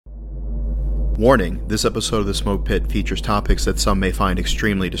Warning, this episode of The Smoke Pit features topics that some may find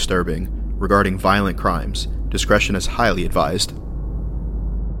extremely disturbing regarding violent crimes. Discretion is highly advised.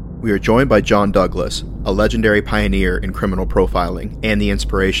 We are joined by John Douglas, a legendary pioneer in criminal profiling and the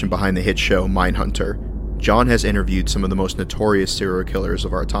inspiration behind the hit show Mindhunter. John has interviewed some of the most notorious serial killers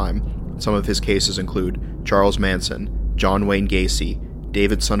of our time. Some of his cases include Charles Manson, John Wayne Gacy,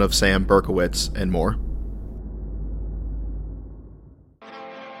 David son of Sam Berkowitz, and more.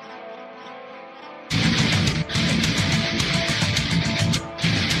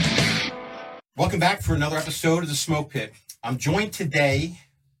 Welcome back for another episode of The Smoke Pit. I'm joined today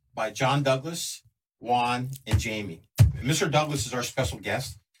by John Douglas, Juan, and Jamie. Mr. Douglas is our special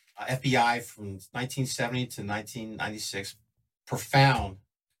guest, FBI from 1970 to 1996, profound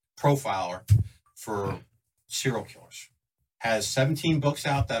profiler for serial killers. Has 17 books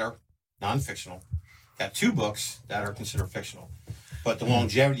out that are non-fictional, got 2 books that are considered fictional. But the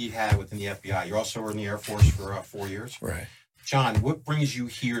longevity you had within the FBI, you also were in the Air Force for 4 years. Right. John, what brings you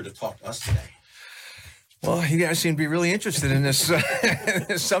here to talk to us today? Well, you guys seem to be really interested in this,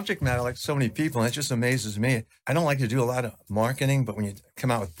 this subject matter, like so many people, and it just amazes me. I don't like to do a lot of marketing, but when you come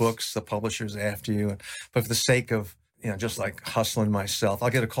out with books, the publisher's after you. But for the sake of, just like hustling myself,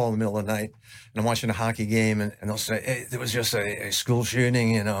 I'll get a call in the middle of the night, and I'm watching a hockey game, and they'll say, hey, there was just a school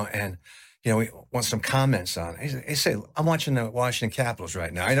shooting, and we want some comments on it. They say, I'm watching the Washington Capitals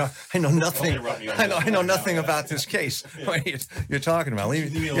right now. I know nothing. I know nothing about this case. What you're talking about?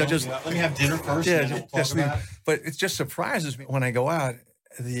 Let me have dinner first. Yeah, and then we'll talk about it. But it just surprises me when I go out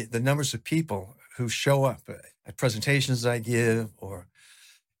the numbers of people who show up at presentations I give, or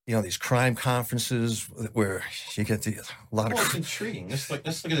these crime conferences where you get a lot of. Well, it's intriguing. Let's look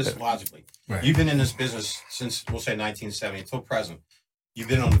at this logically. Right. You've been in this business since, we'll say, 1970 until present. You've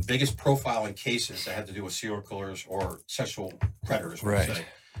been on the biggest profiling cases that had to do with serial killers or sexual predators, right? Say.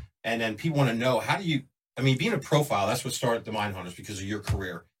 And then people want to know, being a profile, that's what started the Mindhunters because of your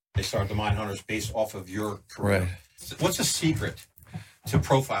career. They started the Mindhunters based off of your career. Right. What's the secret to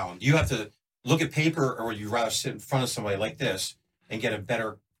profiling? Do you have to look at paper, or would you rather sit in front of somebody like this and get a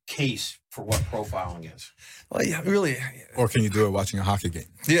better case for what profiling is? Well, yeah, really. Or can you do it watching a hockey game?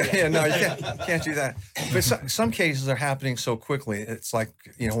 Yeah, no, you can't do that. But some cases are happening so quickly. It's like,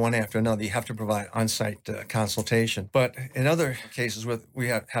 one after another. You have to provide on-site consultation. But in other cases, we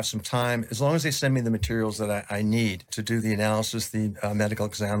have some time, as long as they send me the materials that I need to do the analysis, the medical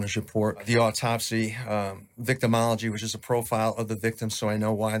examiner's report, the autopsy, victimology, which is a profile of the victim, so I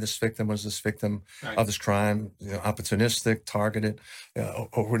know why this victim was this victim of this crime, opportunistic, targeted,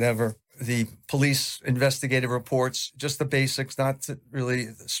 or whatever. The police investigative reports, just the basics, not really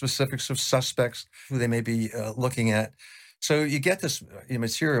the specifics of suspects who they may be looking at. So you get this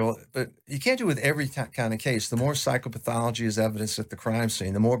material, but you can't do it with every kind of case. The more psychopathology is evidence at the crime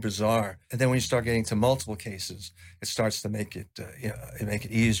scene, the more bizarre. And then when you start getting to multiple cases, it starts to make it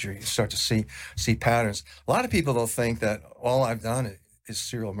easier. You start to see patterns. A lot of people will think that all I've done is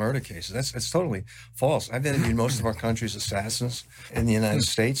serial murder cases. That's totally false. I've interviewed most of our country's assassins in the United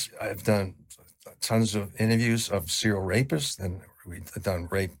States. I've done tons of interviews of serial rapists, and we've done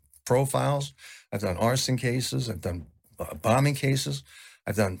rape profiles. I've done arson cases. I've done bombing cases.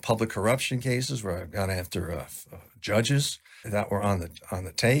 I've done public corruption cases where I've gone after judges that were on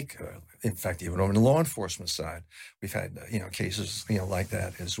the take. In fact, even on the law enforcement side, we've had cases like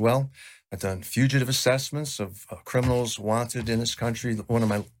that as well. I've done fugitive assessments of criminals wanted in this country.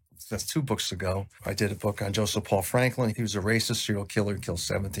 That's 2 books ago, I did a book on Joseph Paul Franklin. He was a racist serial killer, killed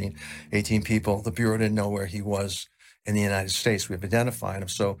 17, 18 people. The Bureau didn't know where he was in the United States. We've identified him.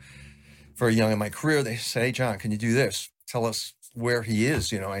 So very young in my career, they say, hey, John, can you do this? Tell us where he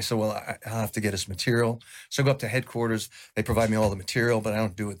is. I said, well, I'll have to get his material. So I go up to headquarters. They provide me all the material, but I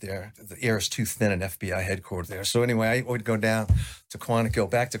don't do it there. The air is too thin at FBI headquarters there. So anyway, I would go down to Quantico,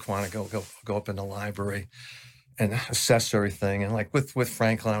 back to Quantico, go up in the library and assess everything. And like with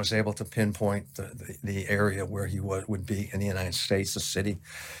Franklin, I was able to pinpoint the area where he would be in the United States, the city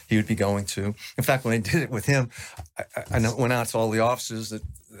he would be going to. In fact, when I did it with him, I went out to all the offices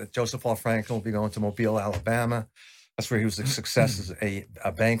that Joseph Paul Franklin would be going to Mobile, Alabama. That's where he was a success as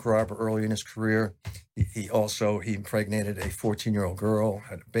a bank robber early in his career. He impregnated a 14-year-old girl,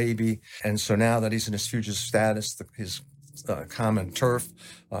 had a baby. And so now that he's in his fugitive status, his common turf,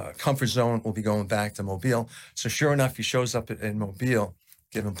 comfort zone will be going back to Mobile. So sure enough, he shows up in Mobile.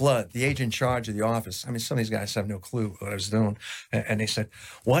 giving blood. The agent in charge of the office, I mean, some of these guys have no clue what I was doing. And they said,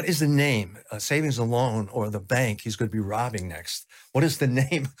 what is the name, Savings and Loan or the bank he's going to be robbing next? What is the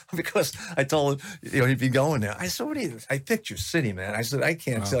name? Because I told him, he'd be going there. I said, I picked your city, man. I said, I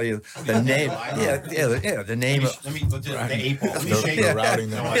can't tell you the name. The name. The routing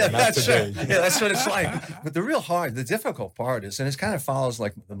them. That's right. Yeah, that's what it's like. But the difficult part is, and it kind of follows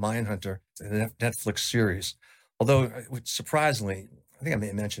like the Mindhunter, the Netflix series. Although, surprisingly, I think I may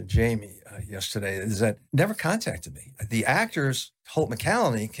have mentioned Jamie yesterday, is that never contacted me. The actors, Holt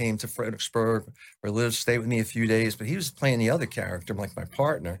McCallany, came to Fredericksburg or stayed with me a few days, but he was playing the other character, like my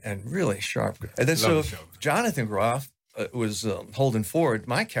partner, and really sharp. And then Jonathan Groff was Holden Ford,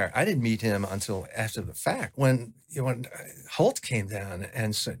 my character. I didn't meet him until after the fact. When Holt came down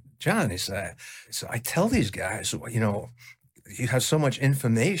and said, John, he said, I tell these guys, you have so much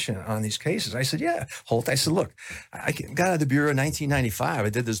information on these cases. I said, yeah, Holt. I said, look, I got out of the Bureau in 1995. I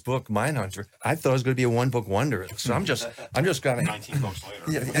did this book, Mindhunter. I thought it was going to be a one-book wonder. So I'm just going 19 books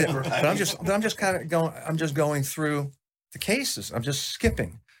later. Yeah, but I'm just going through the cases. I'm just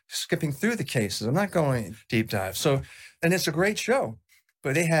skipping through the cases. I'm not going deep dive. So, and it's a great show.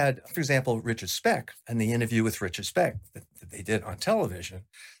 But they had, for example, Richard Speck and the interview with Richard Speck that they did on television.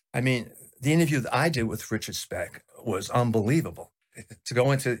 I mean, the interview that I did with Richard Speck was unbelievable. To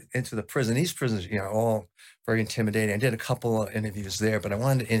go into the prison, these prisons, all very intimidating. I did a couple of interviews there, but I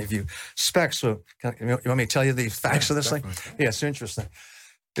wanted to interview Speck. So you want me to tell you the facts of this thing? Yeah, it's interesting.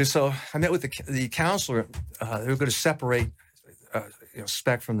 And so I met with the counselor. They were going to separate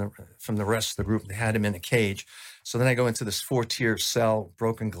Speck from the rest of the group. They had him in a cage. So then I go into this 4-tier cell,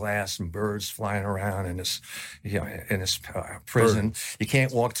 broken glass and birds flying around in this, prison. You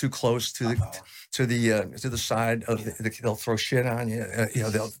can't walk too close to the side of they'll throw shit on you,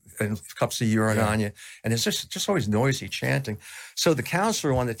 they'll and cups of urine on you, and it's just always noisy chanting. So the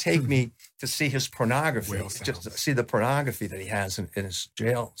counselor wanted to take me to see his pornography, just to see the pornography that he has in his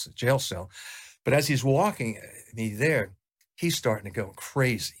jail cell. But as he's walking me there, he's starting to go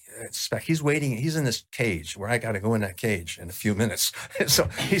crazy. He's waiting. He's in this cage where I got to go in that cage in a few minutes. So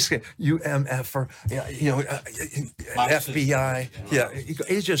he's UMF or FBI. Yeah,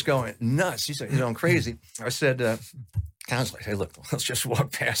 he's just going nuts. He's going crazy. I said, counselor, hey, look, let's just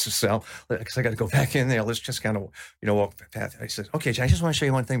walk past the cell because I got to go back in there. Let's just kind of, walk past. I said, okay, John, I just want to show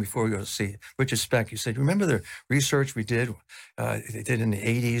you one thing before we go to see Richard Speck. He said, remember the research we did? They did in the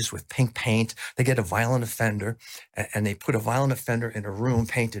 80s with pink paint. They get a violent offender and they put a violent offender in a room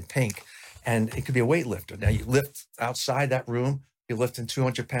painted pink, and it could be a weightlifter. Now you lift outside that room, you're lifting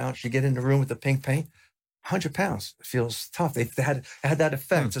 200 pounds. You get in the room with the pink paint, 100 pounds. It feels tough. They had that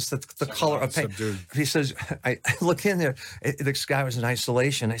effect. Just the color of paint. Subdued. He says, I look in there. This guy was in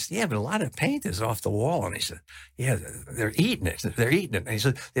isolation. I said, yeah, but a lot of paint is off the wall. And he said, yeah, they're eating it. They're eating it. And he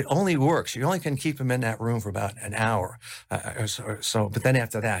said, it only works. You only can keep them in that room for about an hour or so. But then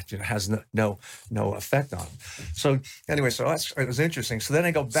after that, it has no effect on them. So anyway, it was interesting. So then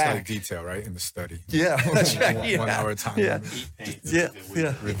I go back. Slight detail, right, in the study. Yeah, that's right. 1 hour time. Yeah.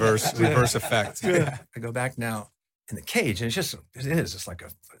 Reverse effect. Yeah. I go back now in the cage, and it is just like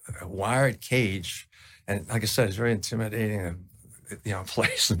a wired cage, and like I said, it's very intimidating,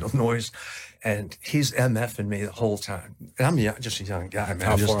 place and the noise, and he's MFing me the whole time. And I'm just a young guy, man.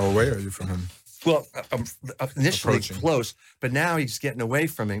 How far away are you from him? Well, I'm initially close, but now he's getting away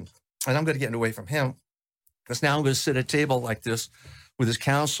from me, and I'm going to get away from him because now I'm going to sit at a table like this with his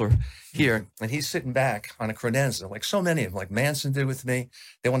counselor here, and he's sitting back on a credenza, like so many of them, like Manson did with me.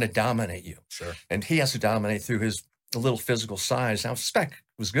 They want to dominate you. Sure. And he has to dominate through his little physical size. Now, Speck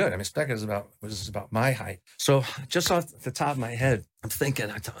was good. I mean, Speck was about my height. So just off the top of my head, I'm thinking,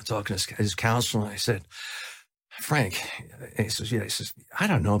 I'm talking to his counselor, and I said, Frank, and he says, yeah, he says, I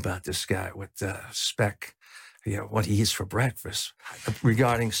don't know about this guy with Speck, what he eats for breakfast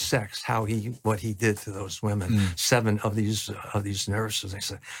regarding sex, what he did to those women, 7 of these nurses. I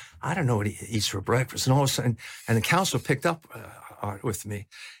said, I don't know what he eats for breakfast. And all of a sudden, and the counselor picked up with me.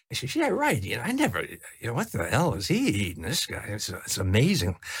 And she said, yeah, right. I never, what the hell is he eating? This guy, it's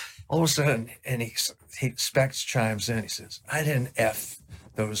amazing. All of a sudden, and Speck chimes in. He says, I didn't F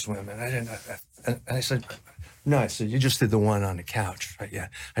those women. I didn't F. And I said, no, I said, you just did the one on the couch. Right? Yeah,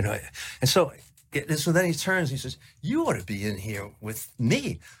 I know. And so then he turns, he says, you ought to be in here with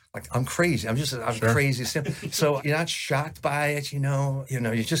me. Like, I'm crazy. I'm sure. Crazy. So you're not shocked by it, you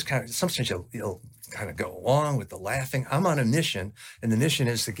just kind of, sometimes you'll kind of go along with the laughing. I'm on a mission, and the mission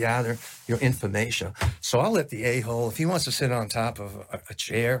is to gather your information. So I'll let the a-hole, if he wants to sit on top of a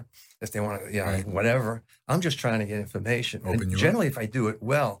chair, if they want to, right. Whatever, I'm just trying to get information. And generally, if I do it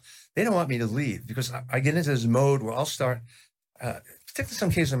well, they don't want me to leave because I get into this mode where I'll start particularly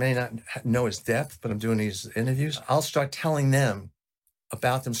some cases I may not know his depth, but I'm doing these interviews. I'll start telling them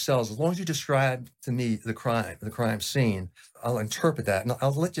about themselves. As long as you describe to me the crime scene, I'll interpret that, and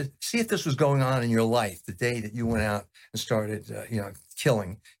I'll let you see if this was going on in your life the day that you went out and started,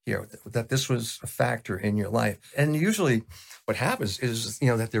 killing here. That this was a factor in your life. And usually, what happens is,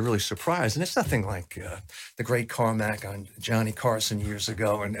 that they're really surprised, and it's nothing like the great Carmack on Johnny Carson years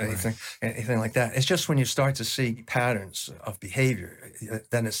ago, and anything like that. It's just when you start to see patterns of behavior,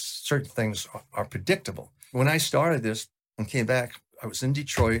 then certain things are predictable. When I started this and came back, I was in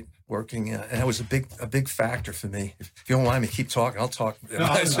Detroit working, and that was a big factor for me. If you don't mind me keep talking, I'll talk. No,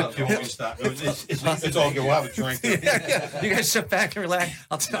 if you want me to stop. It's all good. We'll have a drink. Yeah. You guys sit back and relax.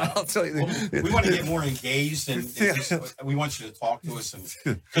 I'll tell you. We want to get more engaged, and we want you to talk to us.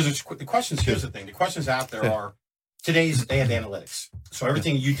 Because the questions, here's the thing. The questions out there are, they have analytics. So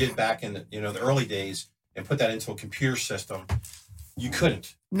everything you did back in the early days and put that into a computer system, you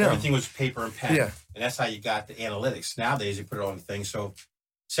couldn't. No. Everything was paper and pen. Yeah. And that's how you got the analytics. Nowadays, you put it on the thing. So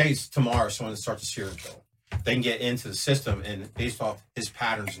say tomorrow someone starts a serial killer. They can get into the system, and based off his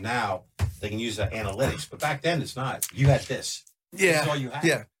patterns now, they can use that analytics. But back then, it's not. You had this. Yeah. This is all you had.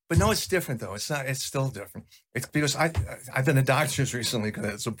 Yeah. But no, it's different, though. It's not. It's still different. It's because I've been to doctors recently because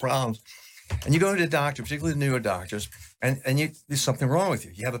I had some problems. And you go to the doctor, particularly the newer doctors, and there's something wrong with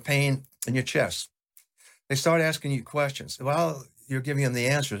you. You have a pain in your chest. They start asking you questions. While you're giving them the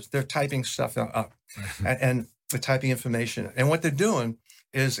answers, they're typing stuff up, and they're typing information. And what they're doing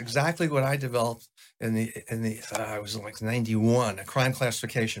is exactly what I developed in the I was like 91, a crime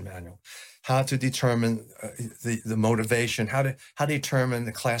classification manual, how to determine the motivation, how to determine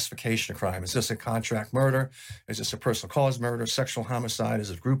the classification of crime. Is this a contract murder? Is this a personal cause murder? Sexual homicide?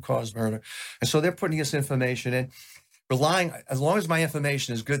 Is it group cause murder? And so they're putting this information in. Relying, as long as my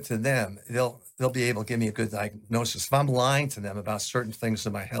information is good to them, they'll be able to give me a good diagnosis. If I'm lying to them about certain things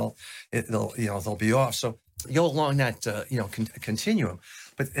in my health, they'll be off. So you go along that continuum.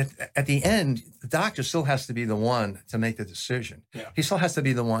 But at the end, the doctor still has to be the one to make the decision. Yeah. He still has to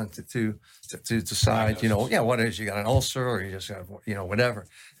be the one to decide. What is, you got an ulcer or you just got whatever.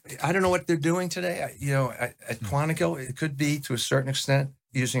 I don't know what they're doing today. At Quantico, it could be to a certain extent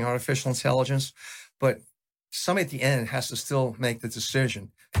using artificial intelligence, but somebody at the end has to still make the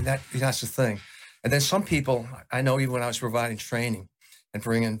decision, and that's the thing. And then some people, I know even when I was providing training and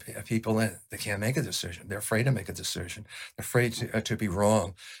bringing people in, they can't make a decision. They're afraid to make a decision. They're afraid to be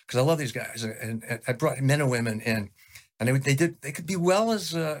wrong. Because I love these guys, and I brought men and women in, and they could be well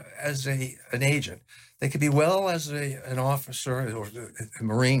as an agent. They could be well as an officer or a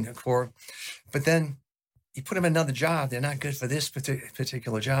Marine Corps, but then you put them in another job, they're not good for this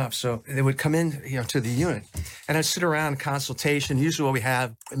particular job. So they would come in, to the unit, and I'd sit around in consultation. Usually what I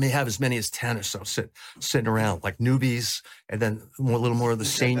may have as many as 10 or so sitting around, like newbies, and then a little more of the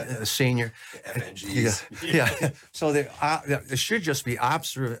senior. FNGs. Yeah. So they should just be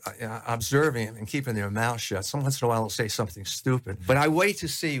observing and keeping their mouth shut. Some once in a while they'll say something stupid. But I wait to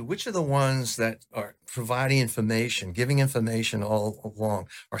see which are the ones that are providing information, giving information all along,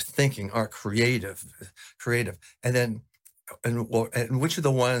 are thinking, are creative, and then and which are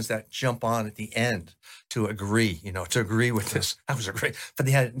the ones that jump on at the end to agree, to agree with this. That was a great, but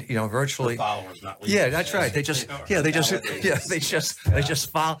they had, virtually. The followers, not leaders. Yeah, that's right. They just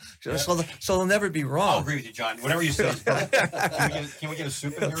follow. So they'll never be wrong. I'll agree with you, John. Whatever you say is perfect. Can we get a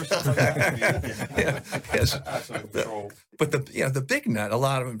soup in here or something? Yes. But the big nut, a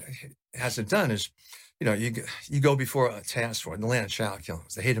lot of them hasn't done is, you go before a task force, the land of child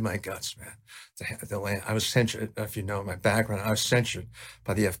killings. They hated my guts, man. The land. I was censured. If you know my background, I was censured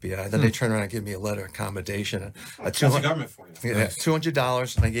by the FBI. Then they turned around and gave me a letter of accommodation. That's the government for you. Yeah,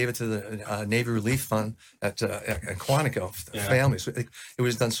 $200, and I gave it to the Navy Relief Fund at Quantico families. It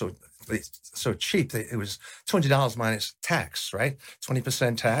was done so cheap. It was $200 minus tax, right?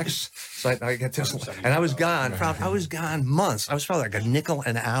 20% tax. So I get this, and I was gone. I was gone months. I was probably like a nickel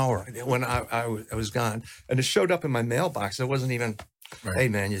an hour when I was gone, and it showed up in my mailbox. It wasn't even. Right. Hey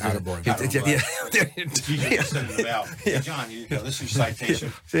man, you did it. You send it out. Hey John, this is your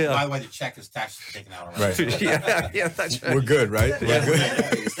citation. Yeah. By the way, the check is tax taken out already. Right. yeah, that's right. We're good, right? We're good.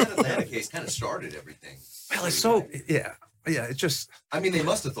 That Atlanta case kind of started everything. Well, it's so it just. I mean, they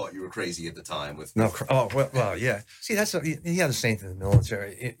must have thought you were crazy at the time. Well, yeah. See, that's you have the same thing in the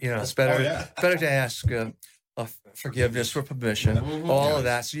military. It's better to ask. Forgiveness for permission, all of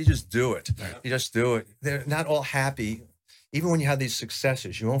that. So you just do it. You just do it. They're not all happy. Even when you have these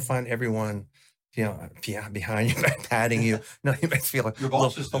successes, you won't find everyone, behind you, patting you. No, you might feel a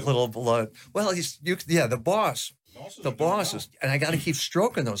little blood. Well, the boss. The bosses, and I got to keep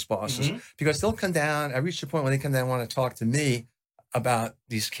stroking those bosses because they'll come down. I reach the point where they come down and want to talk to me. about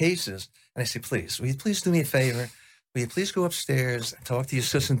these cases. And I say, please, will you please do me a favor? Will you please go upstairs and talk to the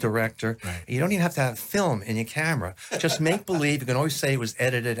assistant director? Right. You don't even have to have film in your camera. Just make believe. You can always say it was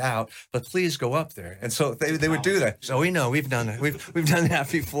edited out, but please go up there. And so they would do that. So we know we've done it. We've done that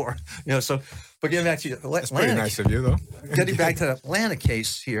before. So, but getting back to Atlanta. That's pretty nice of you, though. Getting back to the Atlanta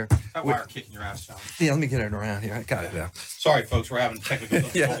case here. That wire kicking your ass, John. Yeah, let me get it around here. I got it now. Sorry, folks, we're having technical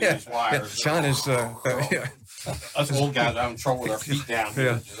difficulties with these wires. John is. Us old guys are having trouble with our feet down.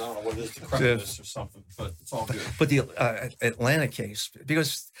 Yeah. I don't know what it is, decrepitness or something, but it's all good. But the Atlanta case,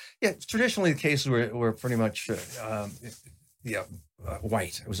 because traditionally the cases were pretty much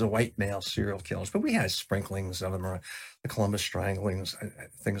white. It was a white male serial killers, but we had sprinklings of them, or the Columbus stranglings,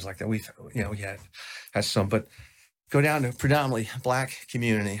 things like that. We had some, but go down to predominantly black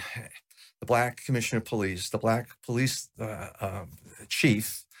community, the black commissioner of police, the black police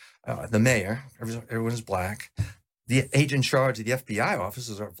chief. The mayor, everyone's black. The agent in charge of the FBI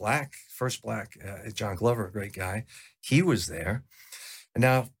offices are black. First black, John Glover, a great guy. He was there. And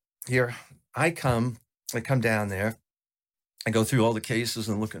now here I come down there. I go through all the cases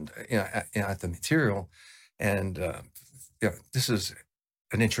and look at the material. And this is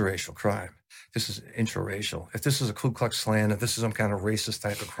an interracial crime. This is interracial. If this is a Ku Klux Klan, if this is some kind of racist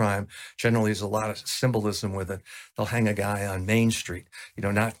type of crime, generally there's a lot of symbolism with it. They'll hang a guy on Main Street,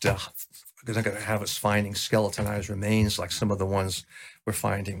 not they're not going to have us finding skeletonized remains like some of the ones we're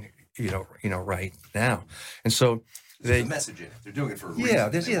finding, right now. And so there's a message in it. They're doing it for a reason.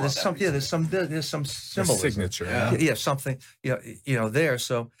 There's some symbolism. Signature. Something, there.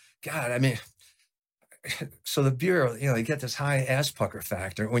 So, God, I mean. So the Bureau, you get this high ass pucker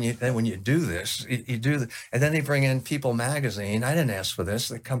factor when you do this, you do, and then they bring in People Magazine. I didn't ask for this.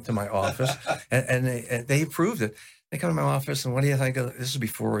 They come to my office and they approved it. They come to my office and what do you think of, this is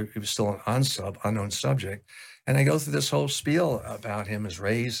before he was still an unknown subject. And I go through this whole spiel about him, his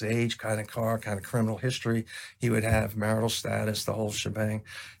race, age, kind of car, kind of criminal history he would have, marital status, the whole shebang.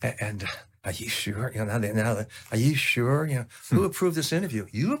 And are you sure? Are you sure? Who approved this interview?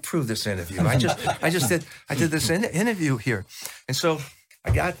 You approved this interview. I did this interview here. And so I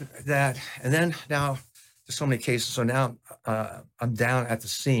got that. And then now there's so many cases. So now I'm down at the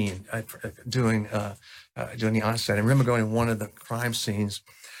scene doing the onset. I remember going to one of the crime scenes.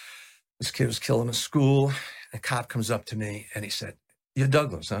 This kid was killed in a school. A cop comes up to me and he said, "You're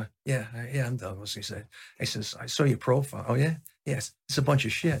Douglas, huh?" Yeah, I'm Douglas. He says, "I saw your profile." "Oh, yeah? Yes, it's a bunch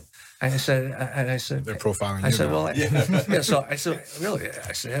of shit." And I said, they're profiling you. I said, "Well, So I said, really?"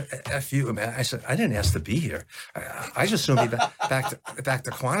 I said, "F you, man." I said, "I didn't ask to be here. I just assumed be back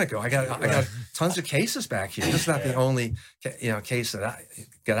to Quantico. I got tons of cases back here. This is not the only case that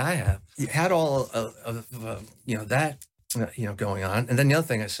I have." You had all of that. Going on. And then the other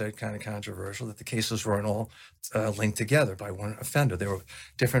thing I said, kind of controversial, that the cases weren't all linked together by one offender. There were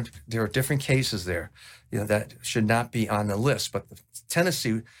different cases there, that should not be on the list. But the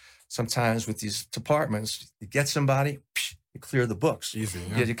tendency sometimes with these departments, you get somebody, you clear the books. Easy.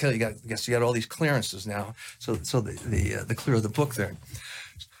 Yeah. You got all these clearances now. So the clear of the book there.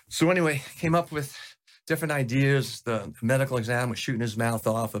 So anyway, came up with different ideas. The medical exam was shooting his mouth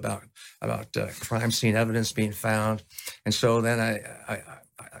off about crime scene evidence being found, and so then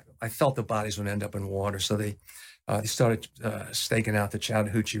I felt the bodies would end up in water. So they started staking out the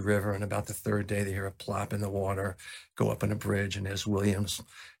Chattahoochee River, and about the third day they hear a plop in the water, go up on a bridge, and there's Williams.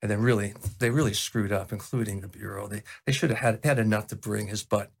 And then they really screwed up, including the Bureau. They should have had enough to bring his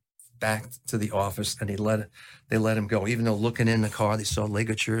butt back to the office, and they let him go. Even though looking in the car, they saw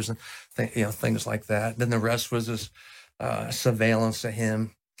ligatures and things like that. Then the rest was this surveillance of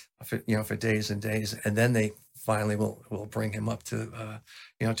him, for days and days, and then they finally will bring him up to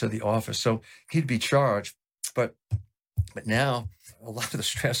to the office. So he'd be charged, but now a lot of the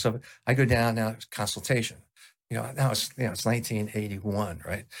stress of it. I go down now to consultation. Now it's 1981,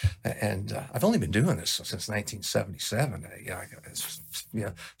 right? And I've only been doing this since 1977.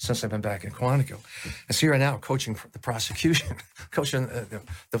 Since I've been back in Quantico. And so here now coaching the prosecution, coaching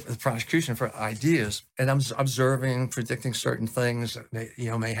the prosecution for ideas, and I'm observing, predicting certain things that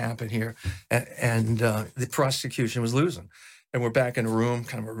may happen here, and the prosecution was losing. And we're back in a room,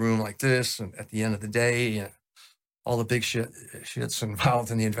 kind of a room like this, and at the end of the day, all the big shit's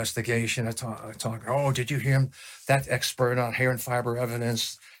involved in the investigation. I talk. "Oh, did you hear him? That expert on hair and fiber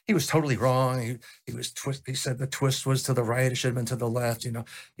evidence. He was totally wrong. He said the twist was to the right. It should have been to the left. And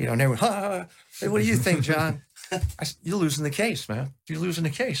everyone, "Ha! Hey, what do you think, John?" I said, "You're losing the case, man. You're losing the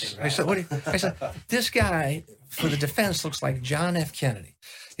case." I said, I said, "This guy for the defense looks like John F. Kennedy.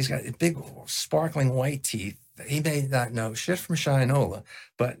 He's got big, sparkling white teeth. He may not know shit from Shinola,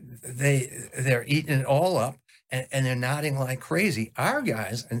 but they're eating it all up. and they're nodding like crazy. Our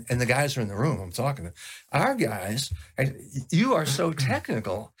guys, and the guys are in the room I'm talking to, our guys, you are so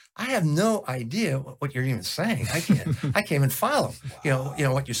technical. I have no idea what you're even saying. I can't even follow. Wow. You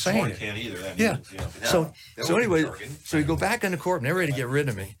know what you're saying. I can't either. That Yeah. means, you know, So anyway, so we go back in the court, and they're ready to get rid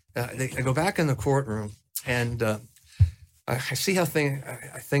of me. I go back in the courtroom, and I see how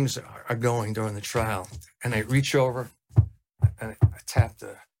things are going during the trial, and I reach over and I tap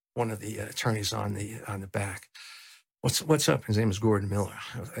one of the attorneys on the back. What's up? His name is Gordon Miller.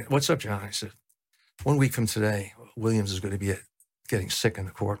 What's up, John? I said, 1 week from today, Williams is going to be getting sick in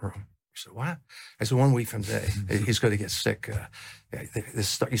the courtroom. He said, what? I said, 1 week from today, he's going to get sick.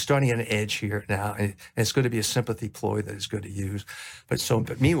 He's starting at an edge here now, and it's going to be a sympathy ploy that he's going to use.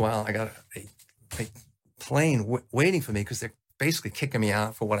 But meanwhile, I got a plane waiting for me because they're basically kicking me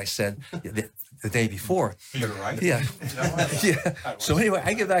out for what I said the day before. You're right. Yeah. Yeah. Yeah. So anyway,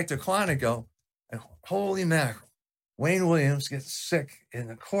 I get back to Quantico, and holy mackerel, Wayne Williams gets sick in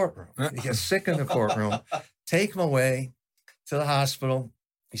the courtroom. He gets sick in the courtroom. Take him away to the hospital.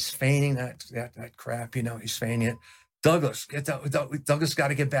 He's feigning that crap, he's feigning it. Douglas, Douglas got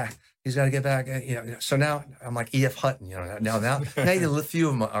to get back. He's got to get back. So now I'm like E.F. Hutton, now a few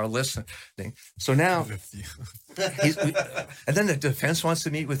of them are listening. So now, and then the defense wants to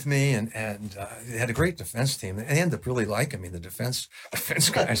meet with me, and they had a great defense team. They ended up really liking me, the defense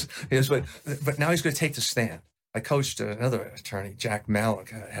guys. But now he's going to take the stand. I coached another attorney, Jack Malik,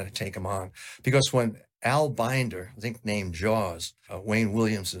 had to take him on because when Al Binder, I think named Jaws, Wayne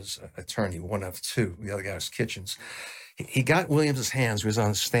Williams's attorney, one of two, the other guy was Kitchens. He got Williams's hands. He was on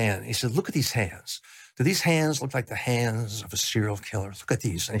the stand. He said, "Look at these hands. Do these hands look like the hands of a serial killer? Look at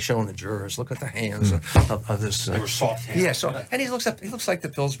these." And he's showing the jurors, "Look at the hands of this." They were soft hands. Yeah. So, and he looks like the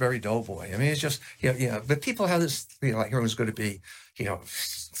Pillsbury Doughboy. I mean, it's just, But people have this, like everyone's going to be,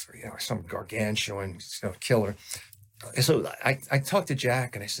 some gargantuan killer. And so I talked to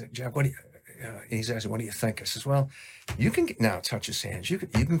Jack, and I said, "Jack, what do you?" He's asking, "What do you think?" I says, "Well, you can now touch his hands. You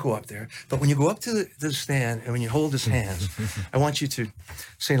can go up there, but when you go up to the stand and when you hold his hands, I want you to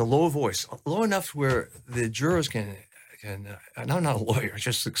say in a low voice, low enough where the jurors can. I'm not a lawyer,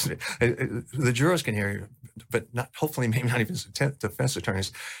 just the jurors can hear you, but not hopefully maybe not even defense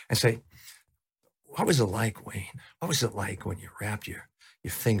attorneys, and say, what was it like, Wayne? What was it like when you wrapped your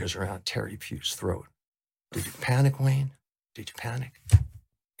fingers around Terry Pugh's throat? Did you panic, Wayne? Did you panic?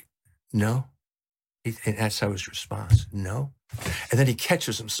 No." And that's how his response, "No." And then he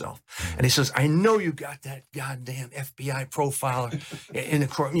catches himself and he says, "I know you got that goddamn FBI profiler in the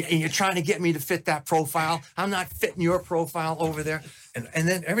court, and you're trying to get me to fit that profile. I'm not fitting your profile over there." And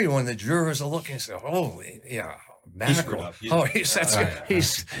then everyone, the jurors are looking and say, "Holy, yeah, mackerel." He's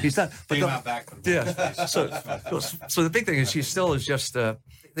done. But yeah. So the big thing is he still is just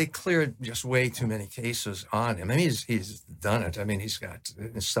they cleared just way too many cases on him. I mean, he's done it. I mean, he's got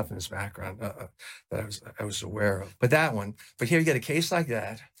stuff in his background that I was aware of. But here you get a case like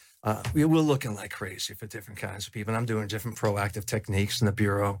that. We're looking like crazy for different kinds of people. And I'm doing different proactive techniques, and the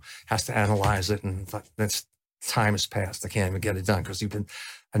Bureau has to analyze it. And that's time has passed. I can't even get it done because you've been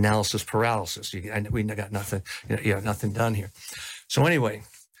analysis paralysis. We got nothing, nothing done here. So anyway,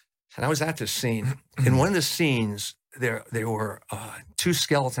 and I was at this scene. In one of the scenes, there were two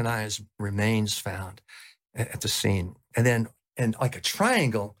skeletonized remains found at the scene. And like a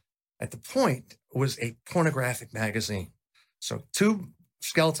triangle at the point was a pornographic magazine. So two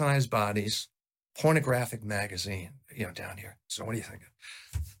skeletonized bodies, pornographic magazine, down here. So what do you think?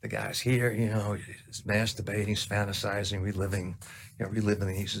 The guy's here, he's masturbating, he's fantasizing, reliving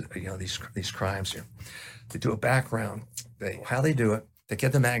these crimes here. They do a background. How they do it, they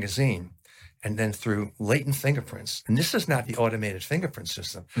get the magazine, and then through latent fingerprints, and this is not the automated fingerprint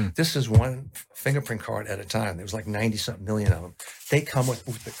system. This is one fingerprint card at a time. There was like 90-something million of them. They come up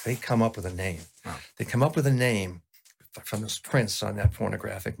with a name. Wow. They come up with a name from those prints on that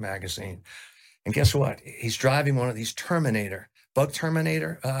pornographic magazine. And guess what? He's driving one of these Bug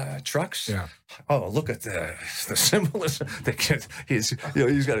Terminator trucks. Yeah. Oh, look at the symbolism. He's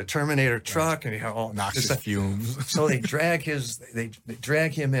got a Terminator truck, and all noxious fumes. So they drag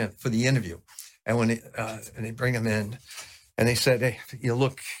him in for the interview, and when they bring him in, and they said, "Hey,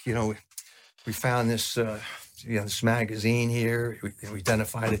 look, we found this this magazine here. We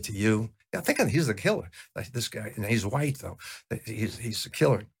identified it to you. I think he's the killer. Like this guy, and he's white though. He's the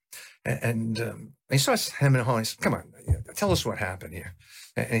killer." And he starts hemming and hawing. He says, "Come on, tell us what happened here."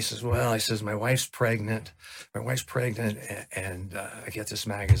 And he says, "Well," he says, "my wife's pregnant. And I get this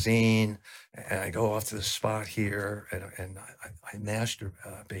magazine, and I go off to the spot here, and I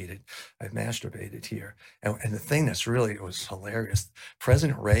masturbated here." And the thing that's really was hilarious,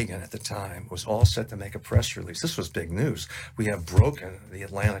 President Reagan at the time was all set to make a press release. This was big news. We have broken the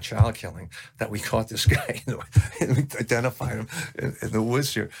Atlanta child killing, that we caught this guy, and we identified him in the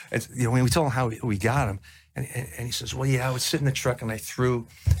woods here. And, when we told him how we got him, and he says, "Well, yeah, I would sit in the truck and I threw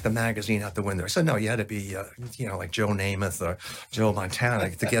the magazine out the window." I said, "No, you had to be, like Joe Namath or Joe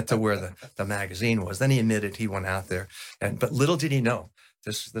Montana to get to where the magazine was." Then he admitted he went out there, but little did he know,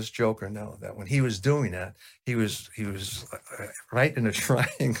 this joker know, that when he was doing that, he was right in a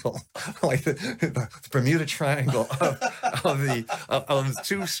triangle, like the Bermuda Triangle of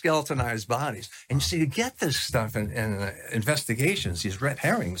two skeletonized bodies. And you see, you get this stuff in investigations, these red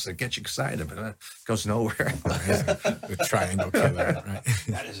herrings that get you excited, but it goes nowhere. The triangle killer, right?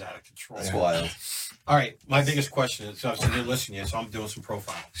 That is out of control. That's wild. All right, my biggest question is, so you're listening to you, so I'm doing some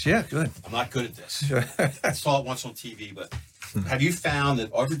profiling. Yeah, good. I'm not good at this. I saw it once on TV, but have you found that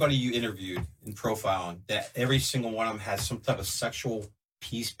everybody you interviewed in profiling, that every single one of them has some type of sexual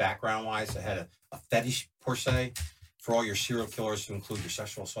piece background-wise, that had a fetish, per se, for all your serial killers to include your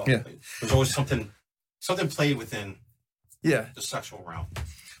sexual assault? Yeah. There's always something played within Yeah. the sexual realm.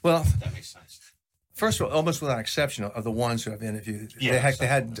 Well, If that makes sense. first of all, almost without exception, of the ones who I've interviewed, Yeah, they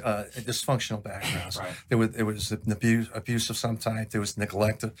had dysfunctional backgrounds. Right. There was an abuse of some type. There was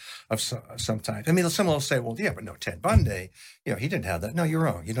neglect of some type. I mean, someone will say, "Well, yeah, but no, Ted Bundy, he didn't have that." No, you're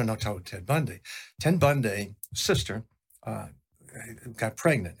wrong. You don't know Ted Bundy. Ted Bundy's sister got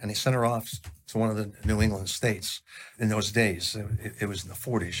pregnant, and he sent her off to one of the New England states. In those days, it was in the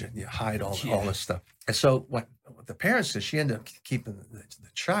 40s. You hide all this stuff. And so what the parents did, she ended up keeping the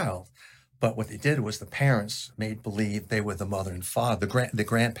child. But what they did was the parents made believe they were the mother and father. The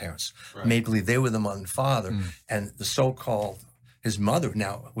grandparents made believe they were the mother and father, and the so-called his mother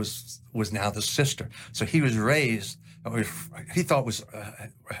now was now the sister. So he was raised. He thought was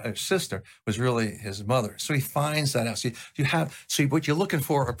her sister was really his mother. So he finds that out. So what you're looking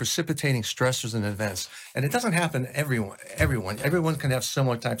for are precipitating stressors and events, and it doesn't happen to everyone. Everyone can have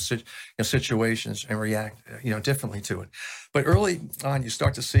similar types of situations and react differently to it. But early on, you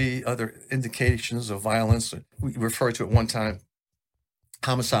start to see other indications of violence. We referred to at one time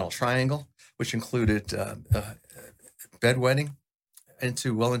homicidal triangle, which included bedwetting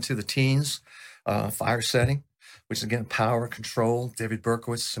into the teens, fire setting, which is, again, power, control. David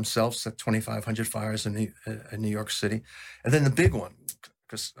Berkowitz himself set 2,500 fires in New York City. And then the big one,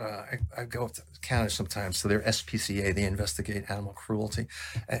 because I go to Canada sometimes, so they're SPCA, they investigate animal cruelty,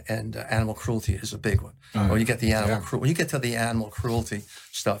 and animal cruelty is a big one. When you get the when you get to the animal cruelty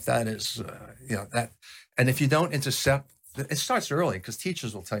stuff, that is, that, and if you don't intercept, it starts early, because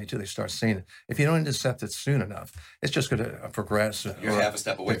teachers will tell you too. They start seeing it. If you don't intercept it soon enough, it's just going to progress. You're half a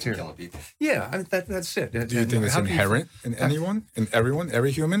step away from killing people. Yeah, that's it. Do you think it's inherent in anyone, in everyone,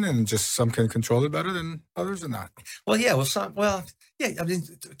 every human, and just some can control it better than others, or not? Well, yeah. I mean,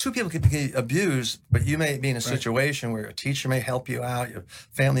 two people can be abused, but you may be in a situation where a teacher may help you out, your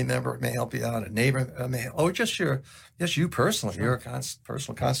family member may help you out, a neighbor may, or just you personally, your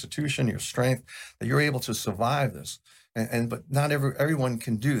personal constitution, your strength, that you're able to survive this. But not everyone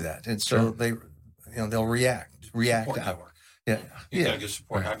can do that, and so they'll react Support out. network. Yeah, You gotta give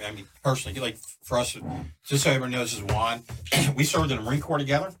support. Right. I mean, personally, like for us, just so everyone knows, this is Juan. We served in the Marine Corps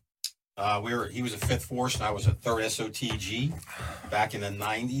together. He was a 5th Force, and I was a 3rd SOTG back in the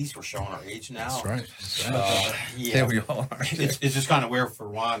 90s. We're showing our age now. That's right. Yeah, There we are. it's just kind of weird for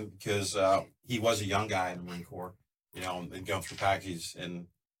Juan, because he was a young guy in the Marine Corps, and going through packages, and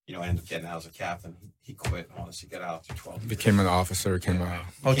ended up getting out as a captain. He quit and wanted to get out after 12 years. Became an officer, came out.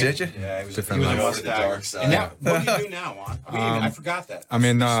 Oh, did you? Yeah, he was Different a life. The dark side. And now, what do you do now, Juan? I forgot that. I'm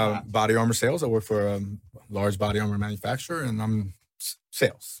in It's not- body armor sales. I work for a large body armor manufacturer, and I'm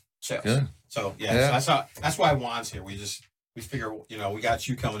sales. sales. Yeah. So so that's why Juan's here. We figure, we got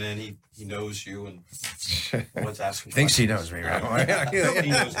you coming in. He knows you, and what's asking. Thinks he questions. knows me, right? Nobody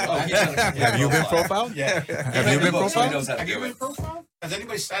knows me. Have you been profiled? Yeah. Have you been profiled? Have you been profiled? Has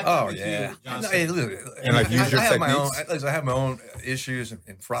anybody sat down Oh with yeah. you, John? No, hey, look, And, like, use your I have my own. techniques? Listen, I have my own issues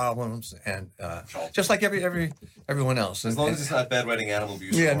and problems, and just like everyone else. As long as it's not bedwetting animal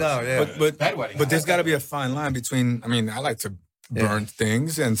abuse. Yeah, of no, course. yeah. Bedwetting. But there's got to be a fine line between. I mean, I like to burn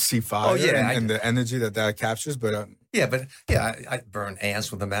things and see fire yeah, and the energy that captures, but Yeah, but I burn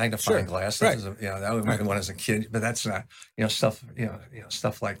ants with a magnifying glass. That Right. was that was when I was a kid. But that's not stuff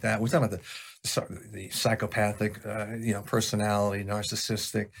stuff like that. We're talking about the psychopathic personality,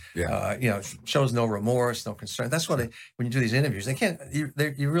 narcissistic. Yeah. Shows no remorse, no concern. That's what when you do these interviews, they can't.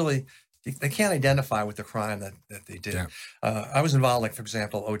 They can't identify with the crime that they did. Yeah. I was involved, like for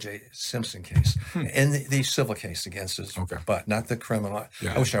example, O.J. Simpson case and the civil case against us, but not the criminal.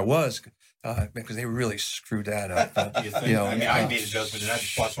 Yeah. I wish I was. Because they really screwed that up. You think? I made a judgment and I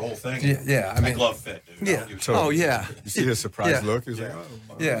just watched the whole thing. Yeah, I glove fit, dude. Yeah. Oh, yeah. You see his surprised look? He's like, oh,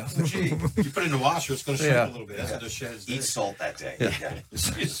 wow. Yeah. Gee, you put it in the washer, it's going to shrink a little bit. That's what the shed's Eat salt that day.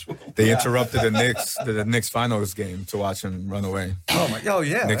 They interrupted the Knicks finals game to watch him run away. Oh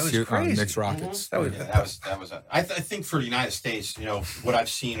yeah. Knicks, that was crazy. Knicks Rockets. That was, That was. I think for the United States, what I've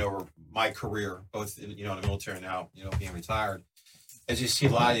seen over my career, both in the military and now, being retired, as you see a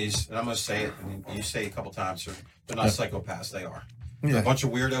lot of these, and I'm going to say it, and you say it a couple times, they're not psychopaths. They are. Yeah. A bunch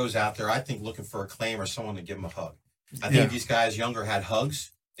of weirdos out there, I think, looking for a claim or someone to give them a hug. I think these guys younger had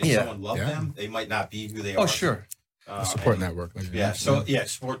hugs, and someone loved them. They might not be who they are. Oh, sure. Support network.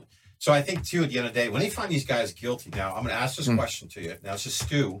 Support. So I think, too, at the end of the day, when they find these guys guilty, now I'm going to ask this question to you. Now, it's just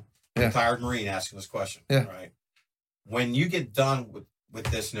Stu, retired Marine, asking this question. Yeah. Right? When you get done with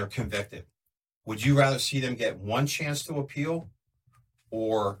this and they're convicted, would you rather see them get one chance to appeal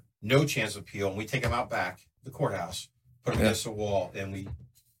or no chance of appeal, and we take them out back the courthouse, put them against a wall, and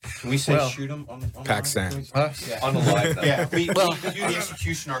can we say shoot them on Pakistan. On the live. Yeah, we do the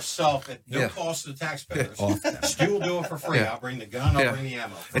execution ourselves at no cost to the taxpayers. Stu will do it for free. Yeah. I'll bring the gun. I'll bring the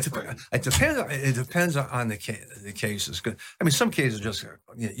ammo. For free. It depends on the cases. I mean, some cases just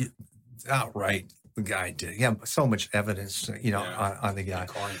outright the guy did. Yeah, so much evidence, on the guy.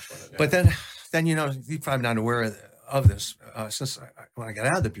 But then you're probably not aware of this. Since when I got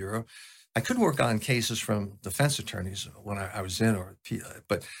out of the bureau, I could work on cases from defense attorneys when I was in,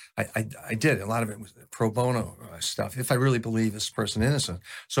 but I did. A lot of it was pro bono stuff, if I really believe this person innocent.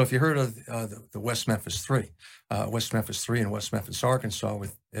 So if you heard of the West Memphis Three in West Memphis, Arkansas,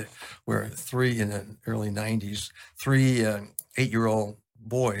 where three in the early 90s, three 8-year-old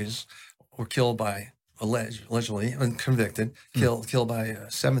boys were killed by, allegedly, and convicted, killed by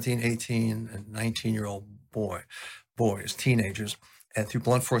 17, 18, and 19-year-old boys, teenagers, and through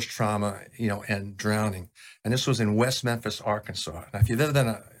blunt force trauma, and drowning. And this was in West Memphis, Arkansas. Now, if you've ever been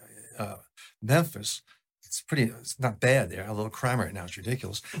to Memphis, it's not bad there. A little crime right now is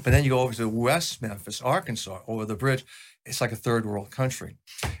ridiculous. But then you go over to West Memphis, Arkansas, over the bridge. It's like a third world country.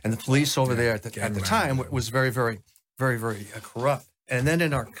 And the police over there at the time was very, very, very, very corrupt. And then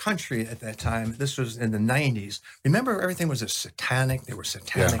in our country at that time, this was in the 90s. Remember, everything was satanic. There were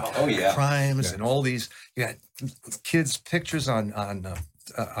satanic crimes and all these. You had kids' pictures on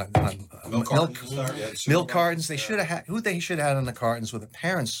milk cartons. They should have had they should have had on the cartons were the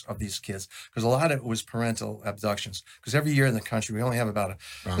parents of these kids, because a lot of it was parental abductions. Because every year in the country, we only have around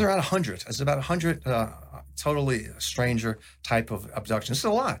 100. It's about 100 totally stranger type of abductions. It's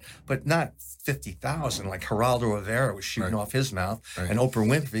a lot, but not 50,000 like Geraldo Rivera was shooting off his mouth, and Oprah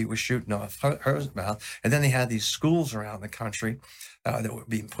Winfrey was shooting off her mouth. And then they had these schools around the country that were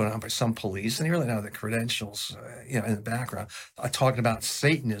being put on by some police, and you really know the credentials, in the background, talking about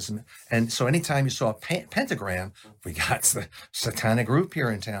Satanism. And so anytime you saw a pentagram, we got the satanic group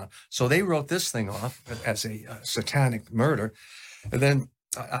here in town. So they wrote this thing off as a satanic murder. And then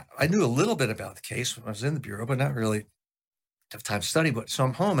I knew a little bit about the case when I was in the bureau, but not really have time to study. But so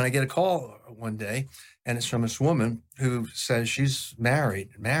I'm home and I get a call one day, and it's from this woman who says she's married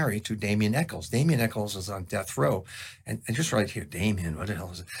to Damien Eccles. Damien Eccles is on death row, and just right here, Damien, what the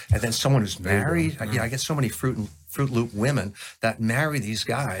hell is it? And then someone who's married. I get so many Fruit Loop women that marry these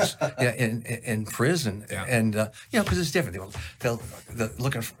guys in prison, and because it's different. They'll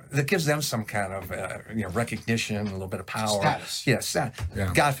looking for, that gives them some kind of recognition, a little bit of power. Status.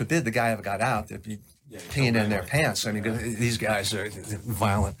 God forbid the guy ever got out. They'd be peeing in their pants. I mean, these guys are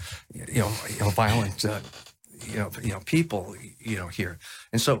violent, violent people, here.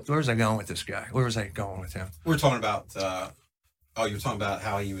 And so, where was I going with this guy? Where was I going with him? We're talking about. You were talking about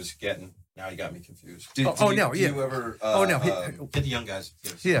how he was getting. Now you got me confused. Do you ever? Get the young guys.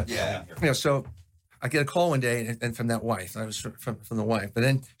 So I get a call one day, and from that wife. I was from the wife, but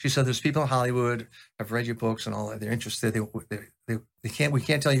then she said, "There's people in Hollywood. I've read your books and all that. They're interested. They can't. We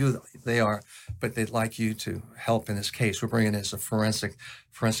can't tell you who they are, but they'd like you to help in this case. We're bringing in a forensic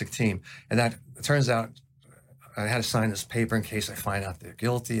team, and that it turns out." I had to sign this paper in case I find out they're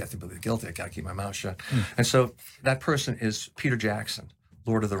guilty. I have to believe they're guilty. I got to keep my mouth shut. And so that person is Peter Jackson,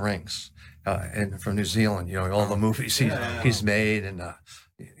 Lord of the Rings, and from New Zealand. All the movies he's made, and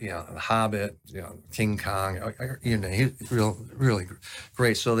The Hobbit, King Kong, he's really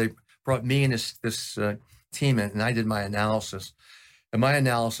great. So they brought me and this team in, and I did my analysis. And my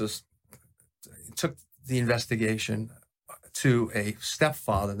analysis took the investigation to a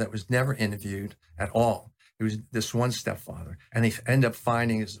stepfather that was never interviewed at all. It was this one stepfather, and they end up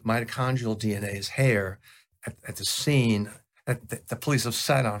finding his mitochondrial DNA, his hair, at the scene that the police have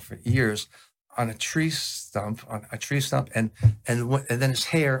sat on for years, on a tree stump, and then his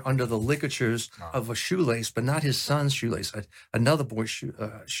hair under the ligatures of a shoelace, but not his son's shoelace, another boy's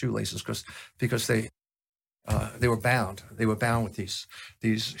shoelaces, because they were bound. They were bound with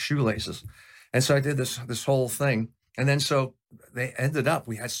these shoelaces, and so I did this whole thing, and then so they ended up.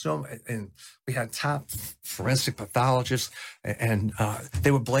 We had top forensic pathologists, and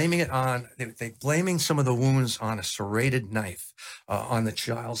they were blaming it on they blaming some of the wounds on a serrated knife on the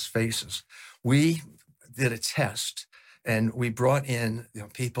child's faces. We did a test, and we brought in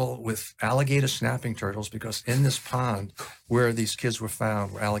people with alligator snapping turtles, because in this pond where these kids were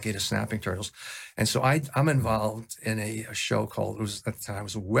found were alligator snapping turtles. And so I'm involved in a show called, at the time, it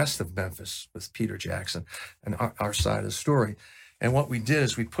was West of Memphis with Peter Jackson, and our side of the story. And what we did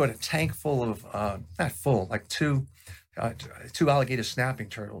is we put a tank full of, not full, like two alligator snapping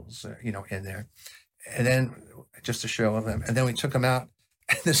turtles, in there. And then just to show them, and then we took them out.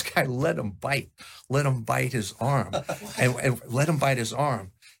 And this guy let him bite his arm, and let him bite his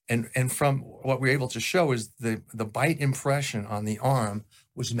arm. And from what we were able to show is the bite impression on the arm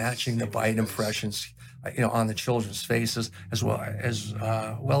was matching the bite impressions, on the children's faces, as well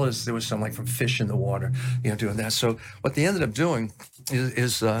as there was some like from fish in the water, doing that. So what they ended up doing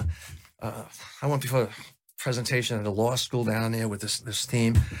is I went before a presentation at a law school down there with this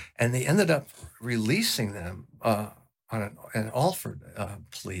team, and they ended up releasing them on an Alford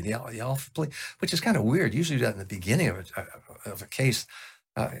plea, the Alford plea, which is kind of weird. Usually do that in the beginning of a case.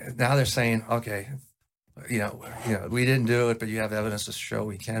 Now they're saying, okay, we didn't do it, but you have evidence to show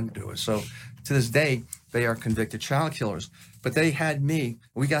we can do it. So to this day, they are convicted child killers. But they had me.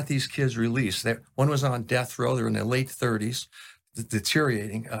 We got these kids released. One was on death row. They were in their late 30s,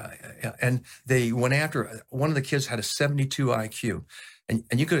 deteriorating, and they went after. One of the kids had a 72 IQ.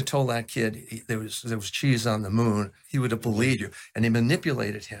 And you could have told that kid there was cheese on the moon. He would have believed you. And they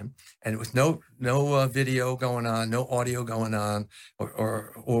manipulated him, and with no video going on, no audio going on,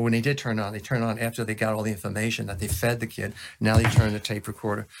 or when they did turn on, they turned on after they got all the information that they fed the kid. Now they turned the tape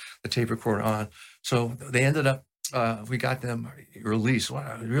recorder on. So they ended up. We got them released. What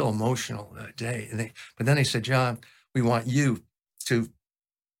a real emotional day. But then they said, John, we want you to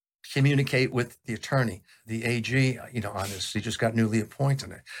communicate with the attorney, the AG, on this. He just got newly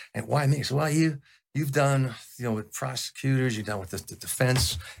appointed. And why me? So, well, you've done, with prosecutors, you've done with the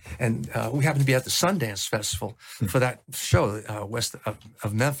defense. And we happened to be at the Sundance Festival for that show, west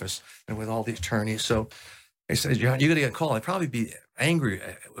of Memphis, and with all the attorneys. So they said, you're going to get a call. I'd probably be angry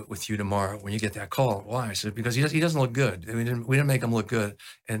with you tomorrow when you get that call. Why? I said, because he doesn't look good. We didn't make him look good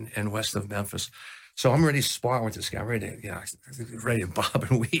in west of Memphis. So I'm ready to spar with this guy. I'm ready to bob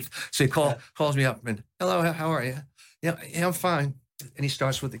and weave. So he calls me up and, hello, how are you? Yeah, I'm fine. And he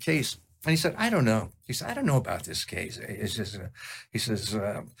starts with the case. And he said, I don't know. He said, I don't know about this case. It's just, he says,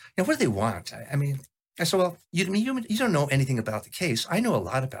 what do they want? I said, well, you don't know anything about the case. I know a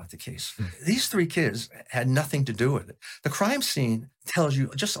lot about the case. These three kids had nothing to do with it. The crime scene tells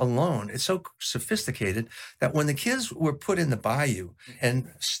you just alone, it's so sophisticated that when the kids were put in the bayou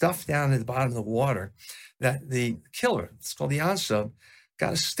and stuffed down at the bottom of the water, that the killer, it's called the Ansub,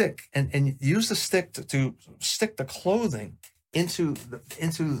 got a stick and used the stick to stick the clothing into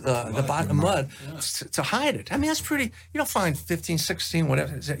the bottom of mud to hide it. That's pretty, you don't find 15, 16,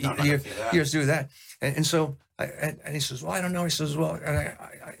 whatever years do that. And so, and he says, well, I don't know. He says, well,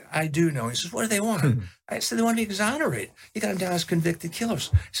 I do know. He says, what do they want? I said, they want to be exonerated. You got them down as convicted killers.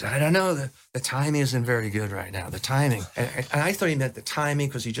 He said, I don't know. The timing isn't very good right now. The timing. And I thought he meant the timing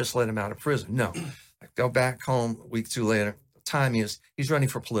because he just let him out of prison. No. I go back home a week or two later. Timing is he's running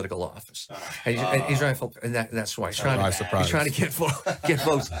for political office. And he's running for, and that's why he's trying to get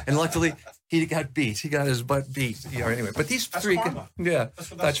votes. And luckily, he got beat. He got his butt beat. Anyway, but these three,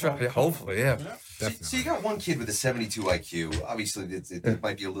 that's right. Hopefully, yeah. So you got one kid with a 72 IQ. Obviously, it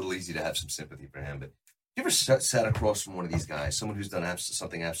might be a little easy to have some sympathy for him. But you ever sat across from one of these guys, someone who's done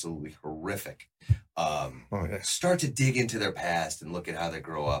something absolutely horrific, start to dig into their past and look at how they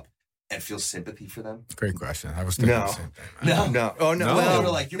grow up? And feel sympathy for them? Great question. I was thinking the same thing. No. Oh, no.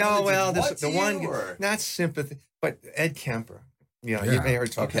 Well, not sympathy, but Ed Kemper. You may have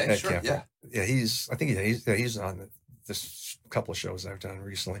heard talk about Ed Kemper. Yeah, he's on this couple of shows I've done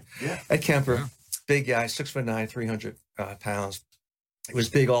recently. Yeah. Ed Kemper, big guy, 6'9", 300 pounds. He was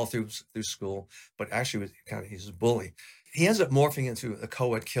big all through school, but actually he's a bully. He ends up morphing into a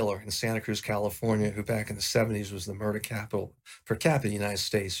co-ed killer in Santa Cruz, California, who back in the 70s was the murder capital per capita in the United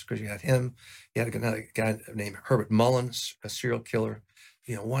States, because you had him, you had another guy named Herbert Mullen, a serial killer.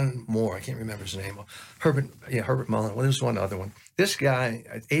 One more, I can't remember his name. Herbert Mullen. Well, there's one other one. This guy,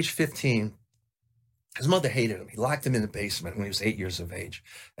 at age 15, his mother hated him. He locked him in the basement when he was 8 years of age.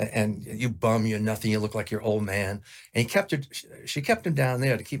 And you bum, you're nothing, you look like your old man. And she kept him down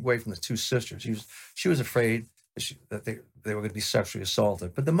there to keep away from the two sisters. She was afraid that they were going to be sexually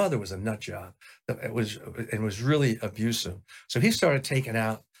assaulted. But the mother was a nut job. It was really abusive. So he started taking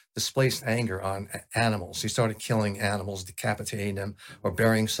out displaced anger on animals. He started killing animals, decapitating them, or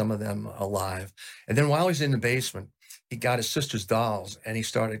burying some of them alive. And then while he's in the basement, he got his sister's dolls, and he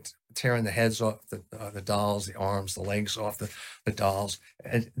started tearing the heads off the dolls, the arms, the legs off the dolls.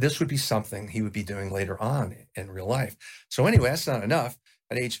 And this would be something he would be doing later on in real life. So anyway, that's not enough.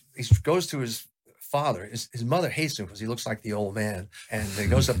 He goes to his father. His mother hates him because he looks like the old man. And he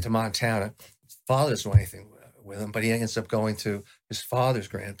goes up to Montana. Father doesn't do anything with him, but he ends up going to his father's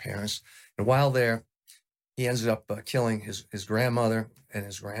grandparents. And while there, he ends up killing his grandmother and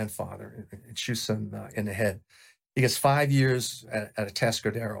his grandfather and shoots them in the head. He gets 5 years at a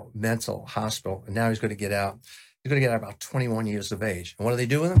Tescadero mental hospital, and now he's going to get out. He's going to get out about 21 years of age. And what do they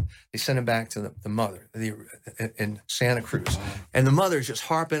do with him? They send him back to the mother in Santa Cruz. And the mother is just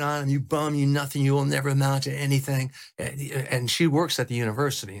harping on him, you bum, you nothing, you will never amount to anything. And she works at the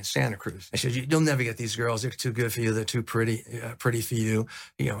university in Santa Cruz. And she says, you'll never get these girls. They're too good for you. They're too pretty for you.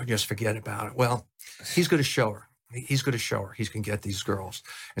 Just forget about it. Well, he's going to show her. He's going to show her. He's going to get these girls.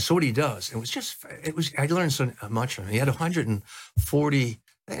 And so what he does, I learned so much from him. He had about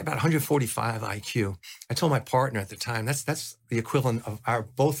 145 IQ. I told my partner at the time, that's the equivalent of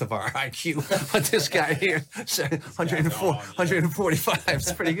both of our IQ. But this guy here said 145.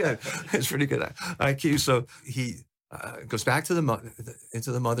 It's pretty good. It's pretty good IQ. So he goes back to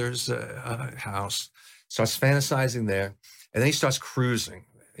into the mother's house, starts fantasizing there, and then he starts cruising.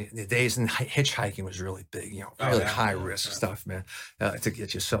 The days in hitchhiking was really big, really high risk stuff, man, to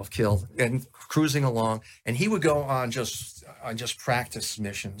get yourself killed. And cruising along, and he would go on just practice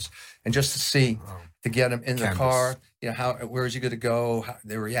missions, and just to get him in the car, where is he going to go,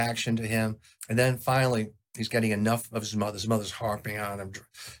 their reaction to him, and then finally he's getting enough of his mother. His mother's harping on him,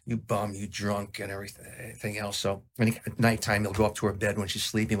 you bum, you drunk, and everything else. So at nighttime, he'll go up to her bed when she's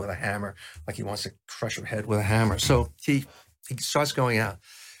sleeping with a hammer, like he wants to crush her head with a hammer. So he starts going out.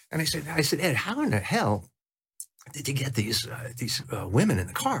 And I said, Ed, how in the hell did you get these women in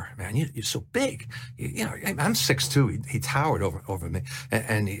the car, man? You're so big. I'm 6'2". He towered over me.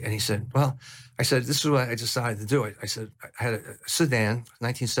 And he said, well, I said, this is what I decided to do. I said, I had a sedan,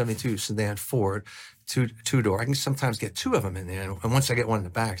 1972 sedan Ford, two-door. I can sometimes get two of them in there. And once I get one in the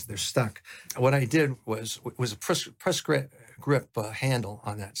back, they're stuck. What I did was a press grip handle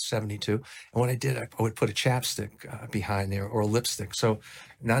on that 72. And what I did, I would put a chapstick behind there, or a lipstick. So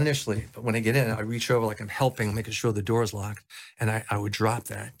not initially, but when I get in, I reach over like I'm helping, making sure the door's locked, and I would drop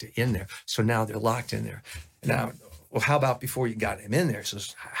that in there. So now they're locked in there. Now, well, how about before you got him in there? He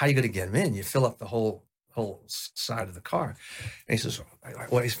says, how are you going to get him in? You fill up the whole side of the car. And he says,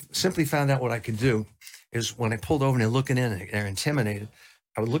 what I simply found out what I could do is when I pulled over and they're looking in and they're intimidated,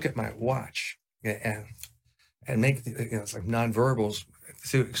 I would look at my watch and make it's like nonverbals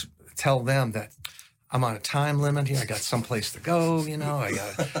to tell them that I'm on a time limit here. I got someplace to go.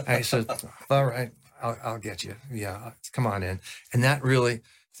 I said, all right, I'll get you. Yeah, come on in. And that really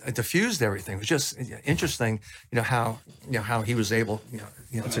diffused everything. It was just interesting, how he was able,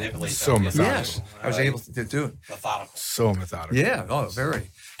 to so methodical. Yes, I was able to do it. Methodical. So methodical. Yeah. Oh, very,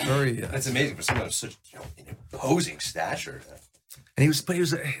 very. That's amazing for someone of such an imposing stature. And he was.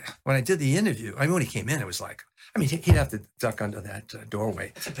 When I did the interview, when he came in, it was like, he'd have to duck under that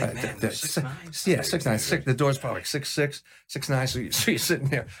doorway. That's a big man. 6'9". Yeah, 6'9". The door's probably like 6'6", 6'9". So you're sitting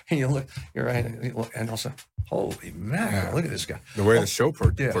there and you're right, and also, holy mackerel, look at this guy. The way the show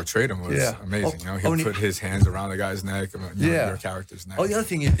portrayed him was amazing. He'd put his hands around the guy's neck, your character's neck. Oh, the other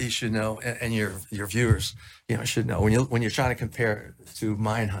thing you should know, and your viewers, should know, when you're trying to compare to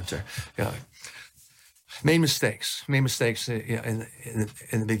Mindhunter, made mistakes in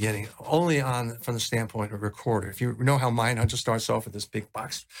the beginning, only from the standpoint of recorder. If you know how Mindhunter starts off with this big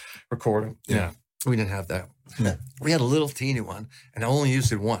box recorder, we didn't have that. Yeah. We had a little teeny one, and I only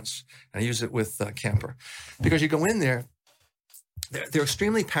used it once. And I used it with Kemper, because you go in there, they're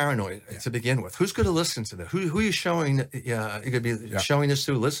extremely paranoid to begin with. Who's going to listen to this? Who are you showing? You're going to be showing this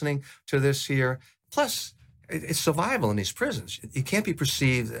to, listening to this here. Plus, it's survival in these prisons. You can't be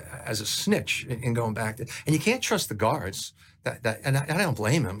perceived as a snitch in going back there. And you can't trust the guards and I don't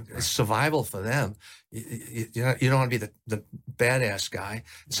blame him. It's survival for them. You don't want to be the badass guy.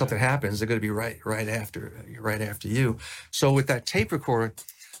 If something happens, they're going to be right after you. So with that tape recorder,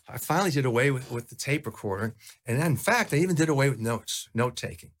 I finally did away with the tape recorder, and in fact, I even did away with note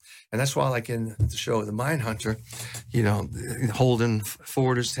taking. And that's why, like in the show The Mindhunter, Holden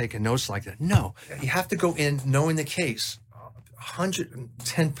Forder's taking notes like that. No, you have to go in knowing the case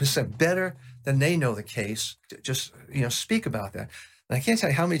 110% better than they know the case. Just speak about that. And I can't tell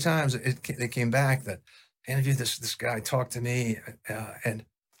you how many times they came back that I interviewed this guy, talked to me, and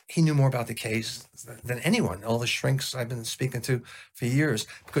he knew more about the case than anyone. All the shrinks I've been speaking to for years,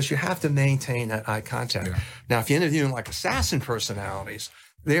 because you have to maintain that eye contact. Yeah. Now, if you're interviewing like assassin personalities,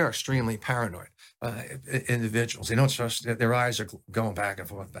 they are extremely paranoid individuals. They don't trust, their eyes are going back and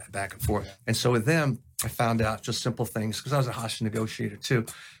forth. And so with them, I found out just simple things, because I was a hostage negotiator too,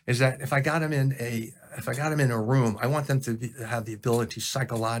 is that if I got them in a room, I want them to have the ability to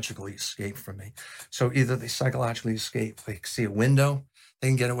psychologically escape from me. So either they psychologically escape, they see a window, they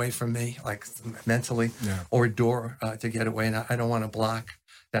can get away from me, like mentally, or a door to get away. And I don't want to block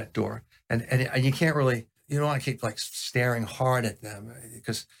that door. And you can't really, you don't want to keep like staring hard at them,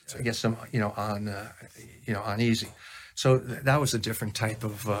 because it gets them, uneasy. So that was a different type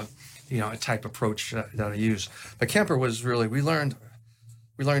of, approach that I use. But Kemper was really, we learned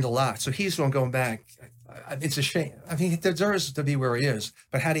a lot. So he's the one going back. It's a shame. I mean, he deserves to be where he is.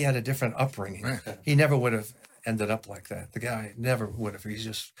 But had he had a different upbringing, he never would have ended up like that. The guy never would have.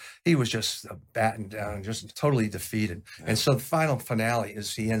 He was just battened down and just totally defeated. And so the final finale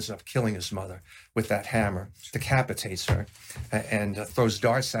is he ends up killing his mother with that hammer, decapitates her, and throws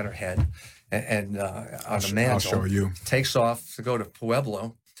darts at her head, and on a mantle. I'll show you. Takes off to go to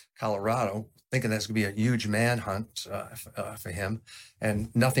Pueblo, Colorado, thinking that's going to be a huge manhunt for him,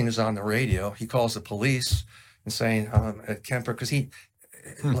 and nothing is on the radio. He calls the police and saying, Kemper, because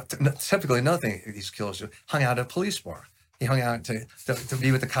typically another thing these killers do, hung out at a police bar. He hung out to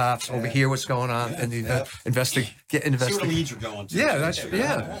be with the cops, overhear what's going on, and investigate. See where the leads are going to.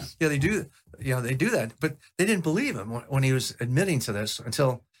 They do. They do that, but they didn't believe him when he was admitting to this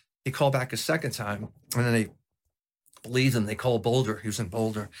until he called back a second time, and then they believed him. They called Boulder. He was in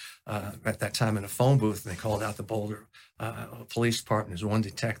Boulder at that time in a phone booth, and they called out the Boulder police department. There's one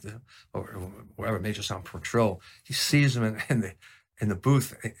detective or whoever, major on patrol. He sees him in the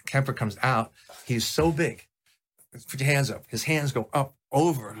booth. Kemper comes out. He's so big. Put your hands up. His hands go up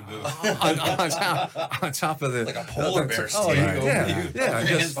over on top of the, like a polar bear. Oh, yeah.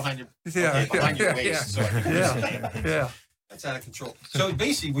 Your hands behind your waist. Yeah. That's out of control. So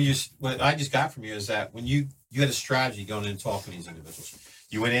basically, what I just got from you is that when you had a strategy going in and talking to these individuals,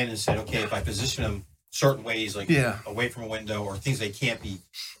 you went in and said, okay, if I position them certain ways, like away from a window or things they can't be,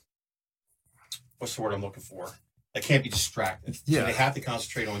 what's the word I'm looking for? They can't be distracted. So they have to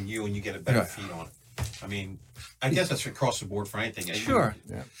concentrate on you, and you get a better feed on it. I mean, I guess that's across the board for anything. Sure.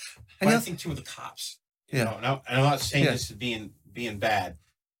 Yeah. But I think too with the cops. You know, and I'm not saying this is being bad,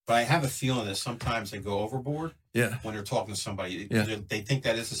 but I have a feeling that sometimes they go overboard. Yeah. When they're talking to somebody, they think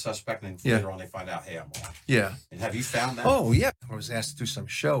that is a suspect, and then later on they find out, hey, I'm wrong. Yeah. And have you found that? Oh yeah. I was asked to do some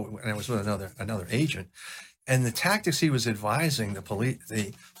show, and I was with another agent, and the tactics he was advising the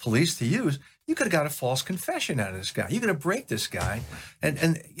police to use. You could have got a false confession out of this guy. You could have break this guy,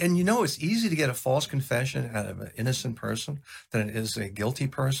 and it's easy to get a false confession out of an innocent person than it is a guilty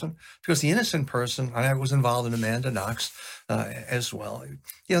person, because the innocent person, and I was involved in Amanda Knox as well.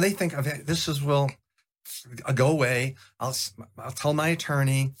 They think this is I'll go away. I'll tell my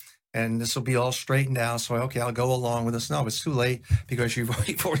attorney, and this will be all straightened out. So, okay, I'll go along with this. No, it's too late, because you've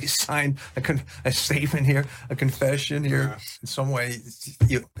already signed a statement here, a confession here. In some way,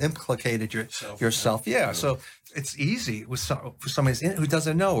 you implicated yourself. Yeah, so it's easy for somebody who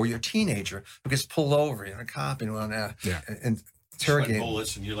doesn't know, or you're a teenager who gets pulled over, a cop, and interrogate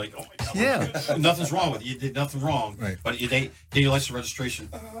bullets, and you're like, oh my God, nothing's wrong with you. You did nothing wrong. Right. But they license registration.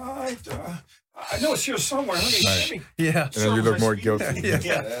 I know it's here somewhere. Let me. Yeah. And then you look more guilty.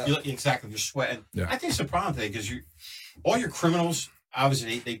 Exactly. You're sweating. Yeah. I think it's a problem today, because all your criminals,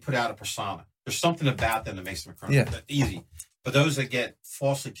 obviously, they put out a persona. There's something about them that makes them a criminal. That's easy. But those that get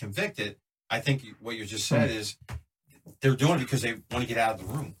falsely convicted, I think what you just said is they're doing it because they want to get out of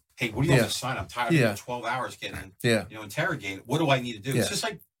the room. Hey, what do you want me to sign? I'm tired of 12 hours getting interrogated. What do I need to do? It's just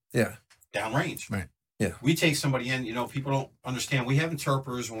like downrange. Right. Yeah. We take somebody in, people don't understand. We have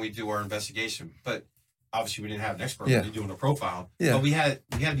interpreters when we do our investigation, but obviously we didn't have an expert doing a profile. Yeah. But we had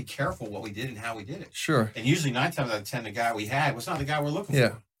to be careful what we did and how we did it. Sure. And usually 9 times out of 10, the guy we had was not the guy we're looking for.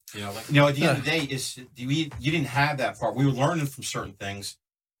 At the end of the day, you didn't have that part. We were learning from certain things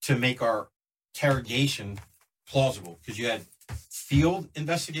to make our interrogation plausible because you had field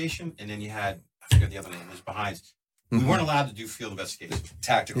investigation and then you had, I forget the other name, it was behind. We weren't allowed to do field investigation.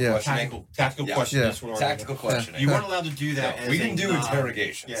 Tactical Yeah. questioning. Tactical Yeah. question. Yeah. That's what Tactical questioning. You weren't allowed to do that. No, as we a didn't do non-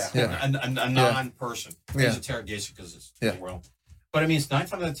 interrogations. Yeah, a non-person. Yeah. It's interrogation because it's Yeah. the world. But I mean, it's 9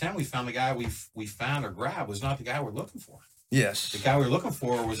 times out of 10 we found the guy we found or grabbed was not the guy we're looking for. Yes. The guy we were looking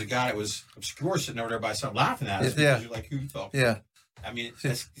for was a guy that was obscure, sitting over there by something, laughing at us. Yeah. Because you're like, who you talking? Yeah. I mean,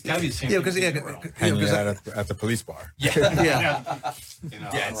 it's got to be the same. Yeah, thing because in yeah, the world. Hanging because out at the police bar. Yeah. Yeah. You know,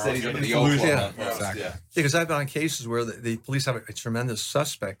 Yeah, or instead he's else up at it's the Oak illusion. Yeah. Club. Exactly. Yeah. Because I've been on cases where the police have a tremendous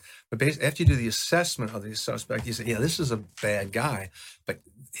suspect, but basically after you do the assessment of the suspect, you say, yeah, this is a bad guy, but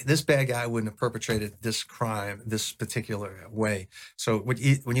this bad guy wouldn't have perpetrated this crime this particular way. So when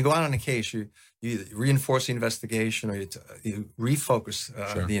you go out on a case, you either reinforce the investigation or you refocus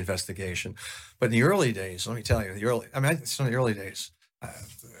Sure. the investigation. But in the early days, let me tell you, some of the early days,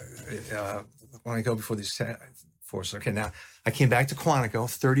 when I go before these forces, okay, now I came back to Quantico,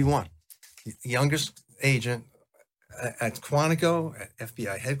 31, youngest agent at Quantico, at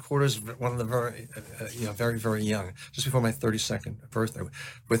FBI headquarters, one of the very, very young, just before my 32nd birthday,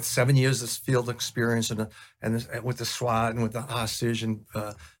 with 7 years of field experience and with the SWAT and with the hostage and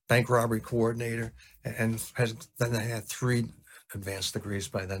bank robbery coordinator, and then I had 3 advanced degrees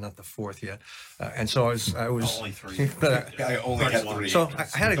by then, not the 4th yet, and so I was Only 3. I only had 3. So I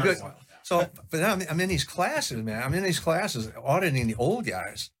had a good. 31. So, but now I'm in these classes, man. I'm in these classes auditing the old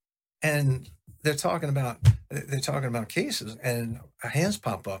guys, and they're talking about cases, and hands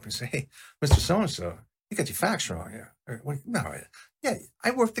pop up and say, "Hey, Mr. So and So, you got your facts wrong here." No, yeah,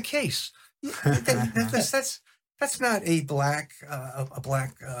 I worked the case. That's not a black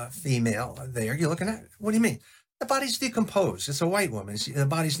female there. You're looking at. What do you mean? The body's decomposed. It's a white woman. The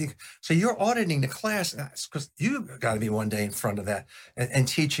body's so you're auditing the class because you got to be one day in front of that and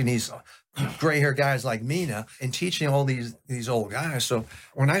teaching these gray hair guys like me now and teaching all these old guys. So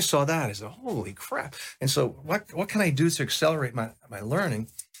when I saw that, I said, "Holy crap!" And so what can I do to accelerate my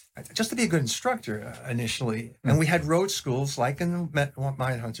learning? Just to be a good instructor initially. And we had road schools like in the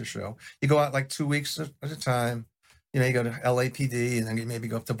Mindhunter show. You go out like 2 weeks at a time. You know, you go to LAPD and then you maybe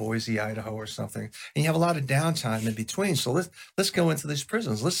go up to Boise, Idaho or something. And you have a lot of downtime in between. So let's go into these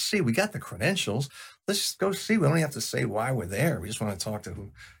prisons. Let's see. We got the credentials. Let's go see. We don't have to say why we're there. We just want to talk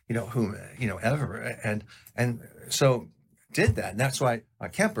to whomever. And so did that. And that's why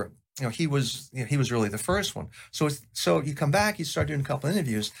Kemper, he was really the first one. So you come back, you start doing a couple of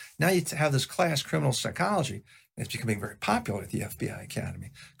interviews. Now you have this class, criminal psychology. It's becoming very popular at the FBI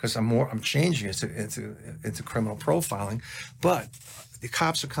Academy because I'm changing it into criminal profiling, but the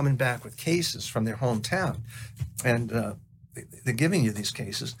cops are coming back with cases from their hometown, and they're giving you these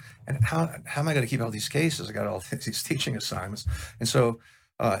cases. And how am I going to keep all these cases? I got all these teaching assignments, and so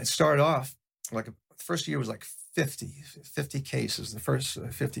it started off like the first year was like 50 cases. The first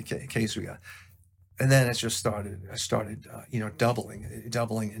 50 case we got. And then it just started. I started, doubling,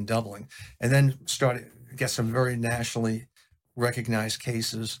 and then started get some very nationally recognized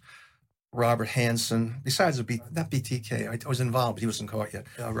cases. Robert Hansen, besides not BTK, I was involved, but he wasn't caught yet.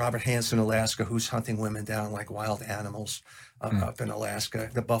 Robert Hansen, Alaska, who's hunting women down like wild animals up in Alaska.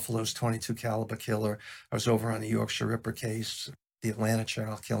 The Buffalo's 22 caliber killer. I was over on the Yorkshire Ripper case, the Atlanta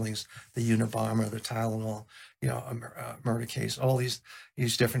child killings, the Unabomber, the Tylenol, murder case, all these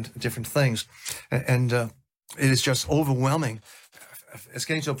different things, and it is just overwhelming. It's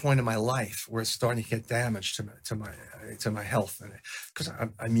getting to a point in my life where it's starting to get damage to my health, because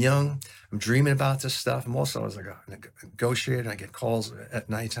I'm young, I'm dreaming about this stuff. I'm also as like a negotiator. I get calls at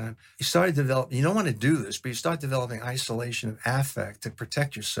nighttime. You start to develop. You don't want to do this, but you start developing isolation and affect to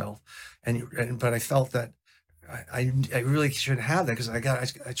protect yourself. But I felt that I really shouldn't have that because I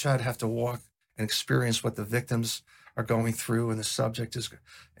try to have to walk and experience what the victims are going through, and the subject is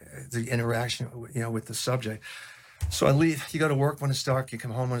the interaction, with the subject. So I leave. You go to work when it's dark. You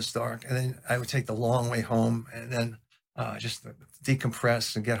come home when it's dark, and then I would take the long way home, and then just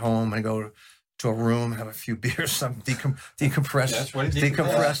decompress and get home and go to a room, have a few beers, some decompress, That's what it is.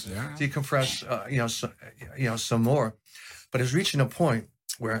 decompress, some more. But it's reaching a point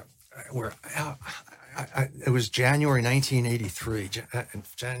where it was January 1983.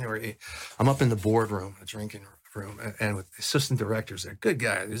 January, I'm up in the boardroom, a drinking room, and with assistant directors. They're good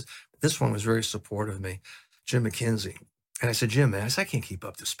guys. This one was very supportive of me, Jim McKenzie. And I said, Jim, man, I can't keep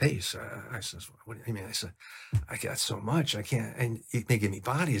up this pace. I said, what do you mean? I said, I got so much. I can't. And you may give me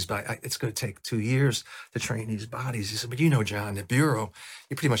bodies, but it's going to take 2 years to train these bodies. He said, but John, the Bureau,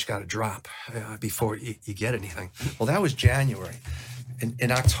 you pretty much got to drop before you get anything. Well, that was January.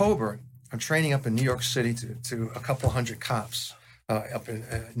 In October, I'm training up in New York City to a couple hundred cops up in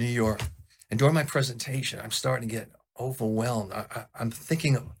New York. And during my presentation, I'm starting to get overwhelmed. I'm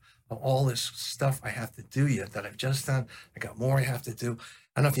thinking of all this stuff I have to do yet that I've just done. I got more I have to do.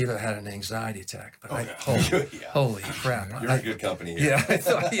 I don't know if you ever had an anxiety attack, but holy crap. You're in good company here. Yeah, I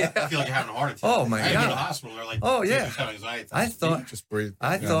thought, I feel like you're having a heart attack. Oh, my I go to the God. hospital. They're like, Oh, "Dude, yeah. you're having anxiety attack." I thought Just breathe.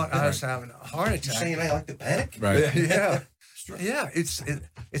 I Yeah, thought I right. was having a heart You're attack. saying I like the panic? Right. Yeah. Yeah,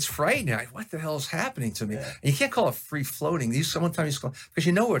 it's frightening. What the hell is happening to me? Yeah. And you can't call it free floating. Sometimes because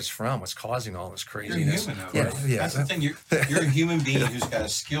you know where it's from, what's causing all this You're craziness. human, though. Yeah, Right? yeah. That's the thing. You're a human being who's got a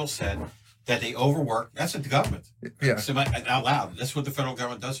skill set that they overwork. That's what the government. Yeah. So out loud, that's what the federal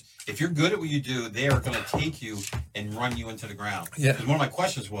government does. If you're good at what you do, they are going to take you and run you into the ground. Yeah. Because one of my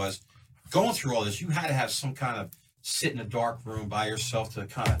questions was, going through all this, you had to have some kind of sit in a dark room by yourself to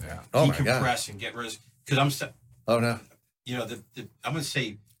kind of Oh, my God. decompress and get rid of. Because Oh no. you know, I'm going to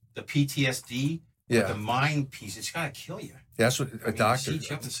say the PTSD, Yeah. the mind piece. It's got to kill you. That's what I a mean, doctor. it eats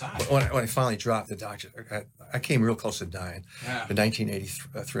you up inside. When I finally dropped, the doctor, I came real close to dying Yeah. in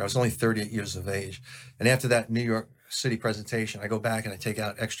 1983. I was only 38 years of age. And after that New York City presentation, I go back and I take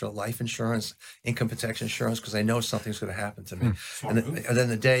out extra life insurance, income protection insurance, because I know something's going to happen to me. Smart And, move. and then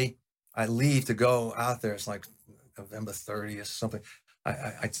the day I leave to go out there, it's like November 30th, something.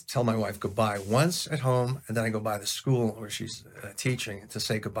 I tell my wife goodbye once at home, and then I go by the school where she's teaching to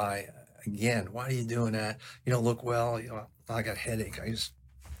say goodbye again. Why are you doing that? You don't look well. You know, I got a headache.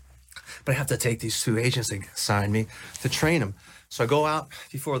 But I have to take these two agents they assigned me to train them. So I go out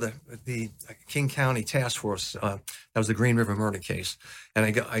before the King County Task Force. That was the Green River murder case, and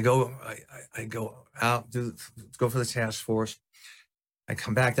I go out, go for the task force. I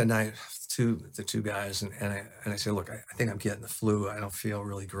come back that night to the two guys, and I say, look, I think I'm getting the flu. I don't feel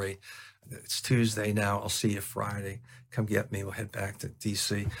really great. It's Tuesday now. I'll see you Friday. Come get me. We'll head back to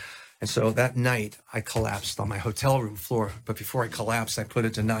D.C. And so that night, I collapsed on my hotel room floor. But before I collapsed, I put a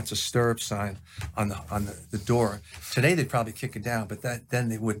 "Do Not Disturb" sign on the door. Today, they'd probably kick it down, but then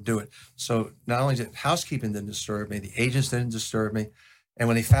they wouldn't do it. So not only did housekeeping didn't disturb me, the agents didn't disturb me. And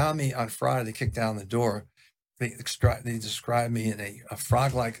when they found me on Friday, they kicked down the door. They described me in a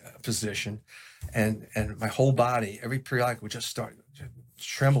frog-like position, and my whole body, every periodic would just start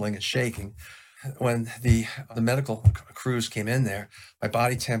trembling and shaking. When the medical crews came in there, my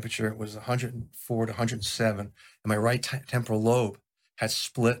body temperature was 104 to 107, and my right temporal lobe had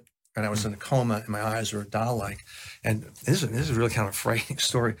split, and I was in a coma, and my eyes were doll-like. And this is really kind of a frightening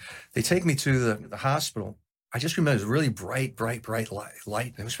story. They take me to the hospital. I just remember it was really bright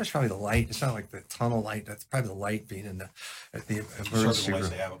light. It was probably the light. It's not like the tunnel light. That's probably the light being in the emergency Circle room. lights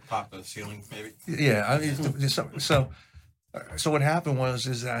they have pop the ceiling, maybe. Yeah, I mean, so what happened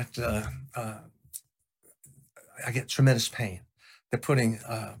is that I get tremendous pain. They're putting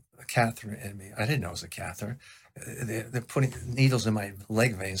a catheter in me. I didn't know it was a catheter. They're putting needles in my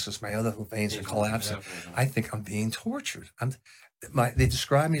leg veins because my other veins are collapsing. I think I'm being tortured. They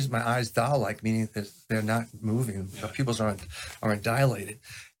describe me as my eyes doll-like, meaning that they're not moving. The pupils aren't dilated.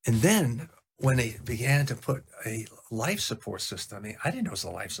 And then when they began to put a life support system, I mean, I didn't know it was a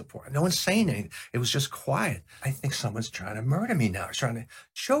life support. No one's saying anything. It was just quiet. I think someone's trying to murder me now, trying to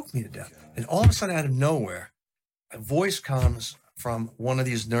choke me to death. And all of a sudden, out of nowhere, a voice comes from one of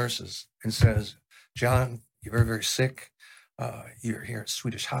these nurses and says, "John, you're very, very sick. You're here at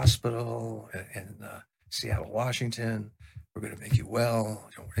Swedish Hospital in Seattle, Washington. We're going to make you well."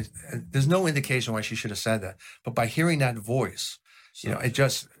 There's no indication why she should have said that. But by hearing that voice, you know, it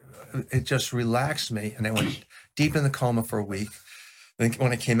just relaxed me. And I went deep in the coma for a week. Then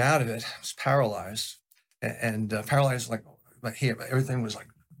when I came out of it, I was paralyzed. And paralyzed like here, everything was like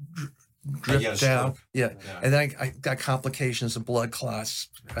dripped down. Yeah. And then I got complications of blood clots,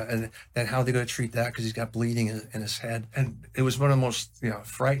 and then how they're going to treat that because he's got bleeding in his head. And it was one of the most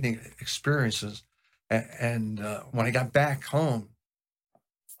frightening experiences. And when I got back home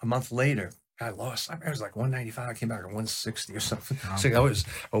a month later, I was like 195. I came back at 160 or something. Wow. So that was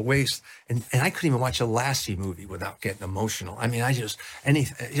a waste. And I couldn't even watch a Lassie movie without getting emotional. I mean,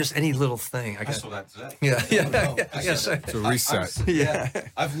 any little thing. I saw that today. Yeah. I Yes. saw It's a reset. Yeah.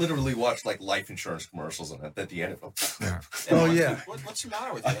 I've literally watched like life insurance commercials at the end of them. Yeah. Oh, yeah. What's the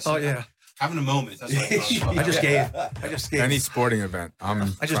matter with you? Oh yeah. Having a moment. That's what I just gave. Any sporting event.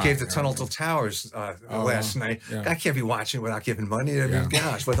 I just gave the Tunnel to Towers last night. yeah. I can't be watching without giving money. I mean,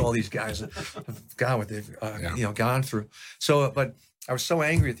 gosh, with all these guys, God, what they've gone through. So, but I was so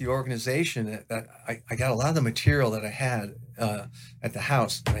angry at the organization that I got a lot of the material that I had at the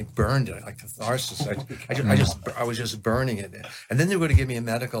house, and I burned it like catharsis. I was just burning it, and then they were going to give me a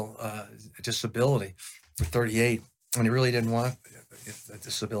medical disability for 38, and I really didn't want a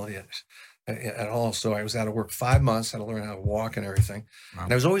disability. at all. So I was out of work 5 months, had to learn how to walk and everything. Wow.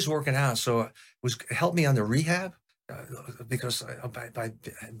 And I was always working out. So it helped me on the rehab because by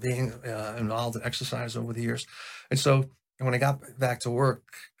being involved in exercise over the years. And so when I got back to work,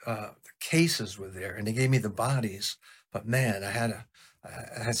 the cases were there and they gave me the bodies. But man, I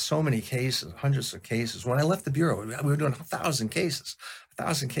had so many cases, hundreds of cases. When I left the bureau, we were doing 1,000 cases,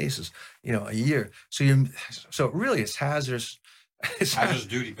 a year. So really, it's hazardous. It's Hazardous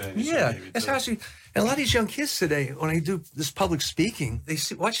duty pay. Yeah, it's actually, and a lot of these young kids today, when I do this public speaking, they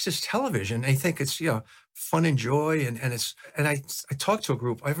watch this television, they think it's fun and joy, and I talk to a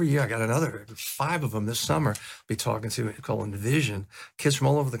group every year. I got another 5 of them this summer. Be talking to called Envision, kids from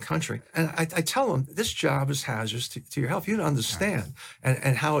all over the country, and I tell them this job is hazardous to your health. You don't understand,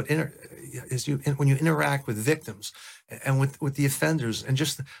 and how it when you interact with victims and with the offenders, and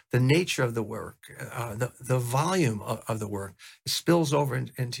just the nature of the work, the volume of the work spills over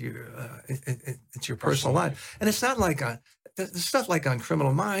into your personal life. And it's not like the stuff like on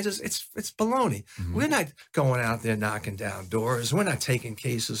Criminal Minds. It's baloney. Mhm. We're not going out there knocking down doors. We're not taking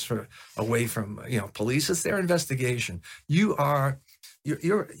cases away from police. It's their investigation. You are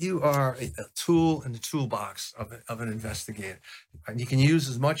a tool in the toolbox of an investigator, and you can use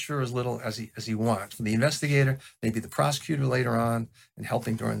as much or as little as he wants. For the investigator, maybe the prosecutor later on, and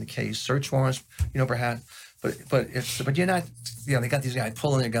helping during the case, search warrants, perhaps. But you're not. They got these guys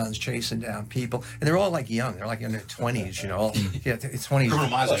pulling their guns, chasing down people, and they're all like young. They're like in their 20s, all 20s. Criminal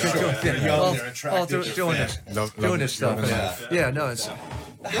Minds, like, young, they're attractive, doing this stuff. It's.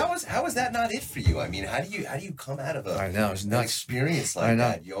 How is that not it for you? I mean, how do you come out of I know, it's an nuts. experience like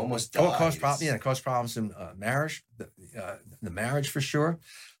that? You almost die. It caused problems in marriage, the marriage for sure.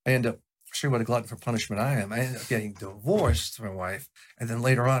 I end up, sure what a glutton for punishment I am. I ended up getting divorced from my wife, and then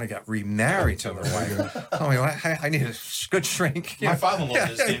later on I got remarried to the wife. I need a good shrink. My father-in-law did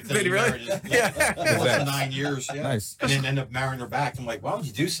the same thing. Did he really? Yeah. For 9 years. Yeah. Nice. And then end up marrying her back. I'm like, why would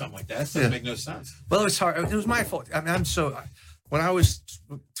you do something like that? That doesn't make no sense. Well, it was hard. It was my fault. I mean, when I was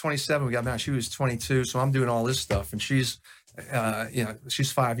 27, we got married. She was 22, so I'm doing all this stuff, and she's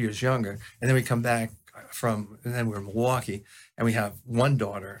 5 years younger. And then we come back and then we're in Milwaukee, and we have one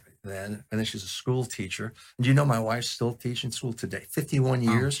daughter then, and then she's a school teacher. And you know, my wife's still teaching school today. 51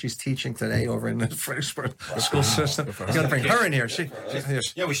 years she's teaching today over in the Fredericksburg school system. I'm going to bring her in here.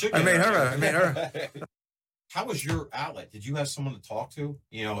 Yeah, we should. I made her. How was your outlet? Did you have someone to talk to?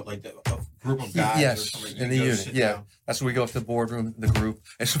 Like a group of guys? Yes, or somebody in the unit. Yeah, down, that's when we go to the boardroom, the group.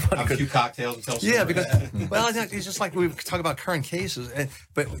 It's funny, have a few cocktails and tell some yeah, stories. because well, it's just like we talk about current cases,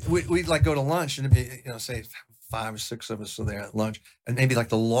 but we'd like go to lunch and it'd be say 5 or 6 of us are there at lunch, and maybe like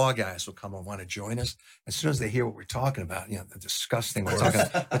the law guys will come and want to join us. As soon as they hear what we're talking about, the disgusting, we're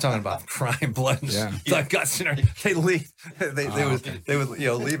talking about crime, blood, and guts, they leave. They would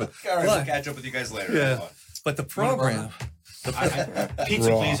leave it. I'll catch up with you guys later. Yeah. But the program, pizza,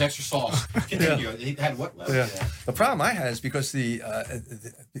 please, extra sauce. Continue. It had what left? Yeah. The problem I had is because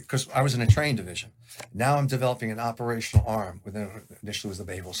because I was in a train division. Now I'm developing an operational arm initially was the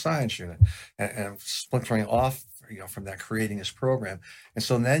Behavioral Science Unit, and I'm splintering off, from that, creating this program. And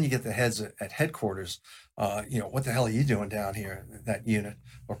so then you get the heads at headquarters. What the hell are you doing down here? That unit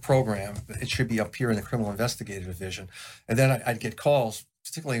or program? It should be up here in the Criminal Investigative Division. And then I'd get calls,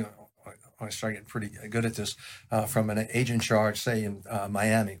 particularly when I started getting pretty good at this, from an agent in charge, say in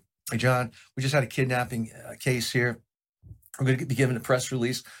Miami. Hey, John, we just had a kidnapping case here. We're going to be given a press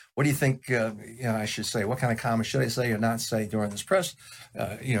release. What do you think I should say? What kind of comments should I say or not say during this press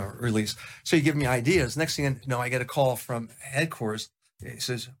release? So you give me ideas. Next thing you know, I get a call from headquarters. He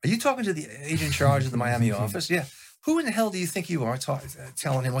says, are you talking to the agent in charge of the Miami office? Yeah. Who in the hell do you think you are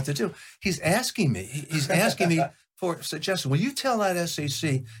telling him what to do? He's asking me. He's asking me for suggestion. Will you tell that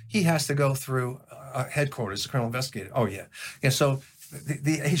SAC he has to go through headquarters, the criminal investigator? Oh, yeah. Yeah, so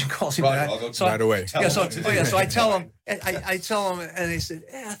the agent calls me back. Right away. So I tell him, I tell him, and they said,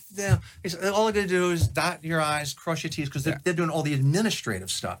 he said, all I'm going to do is dot your I's, cross your T's, because they're doing all the administrative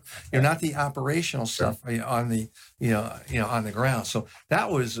stuff. Not the operational stuff on the, on the ground. So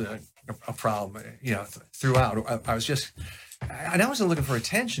that was a problem, throughout. I was just, and I wasn't looking for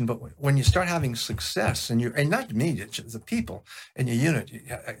attention, but when you start having success, and not me, the people in your unit,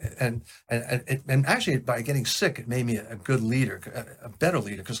 and actually by getting sick, it made me a good leader, a better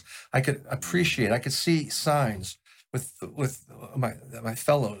leader, because I could see signs with my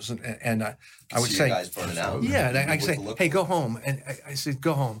fellows, and I would say, guys burning out. yeah, and I say, hey, go home, and I said,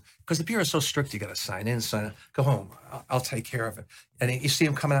 go home, because the bureau is so strict. You got to sign in, sign out. Go home. I'll take care of it. And you see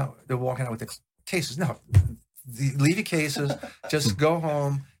them coming out, they're walking out with the cases. No. Leave your cases. Just go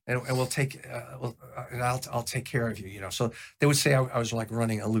home, and we'll take. I'll take care of you. So they would say I was like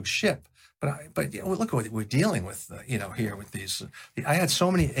running a loose ship, But you know, look what we're dealing with, you know, here with these. I had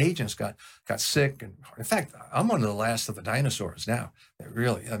so many agents got sick, and in fact, I'm one of the last of the dinosaurs now.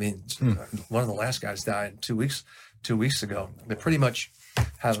 Really, I mean, one of the last guys died 2 weeks ago. They pretty much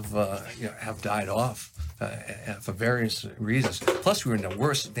have died off for various reasons. Plus, we were in the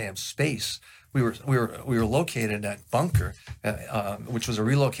worst damn space. We were located in that bunker, which was a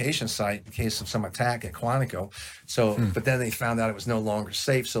relocation site in case of some attack at Quantico. So, but then they found out it was no longer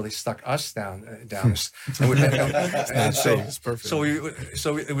safe, so they stuck us down. It's safe. It's perfect.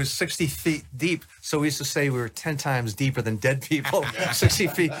 So it was 60 feet deep. So we used to say we were 10 times deeper than dead people, 60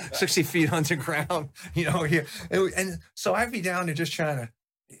 feet underground. You know, here, and so I'd be down there just trying to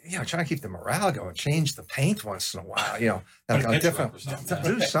keep the morale going, change the paint once in a while, you know,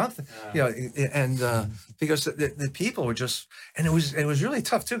 do something, you know, and because the people were just, and it was really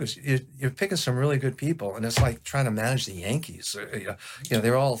tough too, because you're picking some really good people, and it's like trying to manage the Yankees, you know,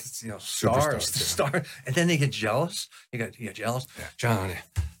 they're all, you know, stars, and then they get jealous. You get jealous, yeah. John.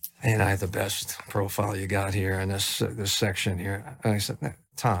 And I have the best profile you got here in this section here. And I said,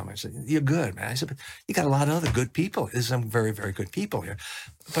 Tom, I said, you're good, man. I said, but you got a lot of other good people. There's some very, very good people here.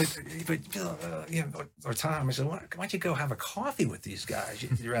 But you know, or Tom, I said, why don't you go have a coffee with these guys?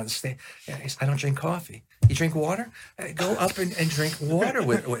 You're around the state. Yeah, he said, I don't drink coffee. You drink water? Go up and drink water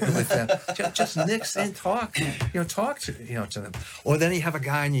with them. Just nix and talk. You know, talk to them. Or then you have a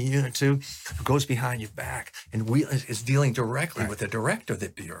guy in your unit too who goes behind your back and is dealing directly with the director of the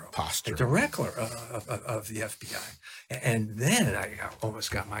bureau, the director of the FBI. And then I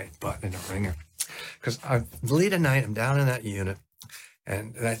almost got my butt in a ringer, because late at night I'm down in that unit.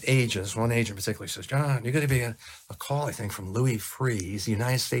 And one agent particularly says, John, you're going to be a call, I think, from Louis Freeh. He's the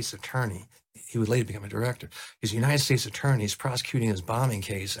United States attorney. He would later become a director. He's a United States attorney. He's prosecuting his bombing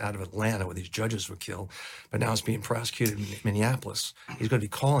case out of Atlanta where these judges were killed, but now it's being prosecuted in Minneapolis. He's going to be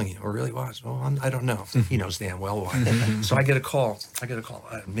calling you, or really was. Well, I don't know. He knows damn well why. So I get a call.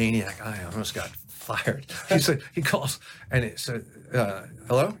 A maniac. I almost got fired. He calls, and it said,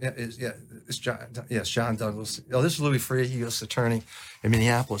 hello? It's John. Yes, John Douglas. Oh, this is Louis Freeh, U.S. attorney in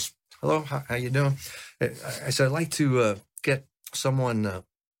Minneapolis. Hello, how you doing? I said, I'd like to get someone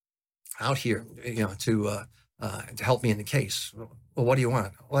out here, you know, to help me in the case. Well, what do you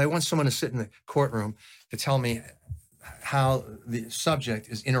want? Well, I want someone to sit in the courtroom to tell me how the subject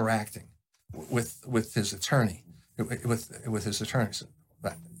is interacting with his attorney, with his attorney. I said,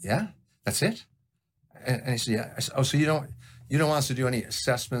 yeah, that's it. And he said, yeah. I said, oh, so you don't want us to do any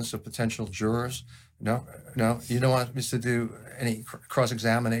assessments of potential jurors? No. You don't want us to do any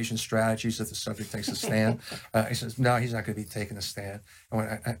cross-examination strategies if the subject takes a stand? He says, no, he's not going to be taking a stand.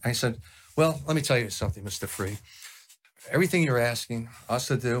 And I said, well, let me tell you something, Mr. Freeh. Everything you're asking us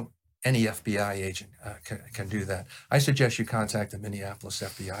to do, any FBI agent can do that. I suggest you contact the Minneapolis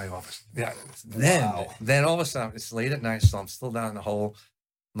FBI office. Yeah. Then all of a sudden, it's late at night, so I'm still down in the hole.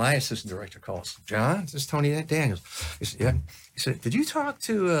 My assistant director calls, John, this is Tony Daniels. He said, yeah. He said, did you talk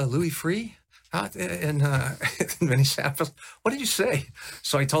to Louis Freeh out in Minneapolis? What did you say?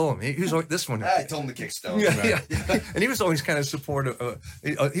 So I told him. He was this one. I told him to kick stone. Yeah. And he was always kind of supportive.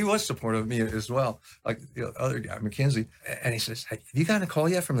 He was supportive of me as well, like the other guy, McKinsey. And he says, hey, have you gotten a call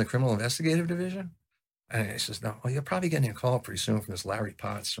yet from the Criminal Investigative Division? And he says, no. Well, you're probably getting a call pretty soon from this Larry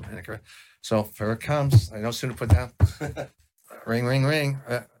Potts from Henniker. So here it comes. I no sooner put down. Ring, ring, ring.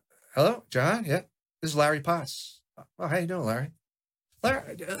 Hello, John? Yeah, this is Larry Potts. Oh, how you doing, Larry?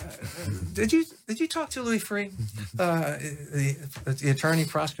 Larry, did you talk to Louis Freeh, the attorney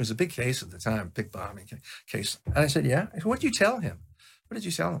prosecutor? It was a big case at the time, big bombing case. And I said, yeah. I said, what did you tell him? What did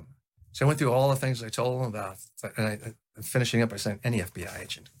you tell him? So I went through all the things I told him about. And finishing up, I said, any FBI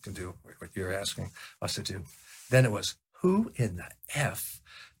agent can do what you're asking us to do. Then it was, who in the F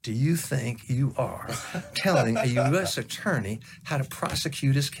do you think you are telling a U.S. attorney how to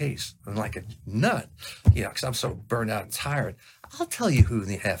prosecute his case? I'm like a nut, you know, because I'm so burned out and tired. I'll tell you who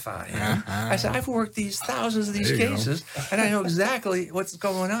the F I am. I said, I've worked thousands of these cases, and I know exactly what's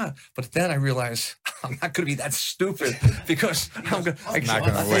going on. But then I realized I'm not going to be that stupid, because I'm not going to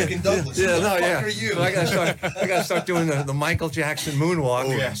win. I got to start doing the Michael Jackson moonwalk.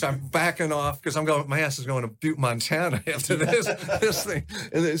 Oh, yeah. So I'm backing off, because my ass is going to Butte, Montana after this thing.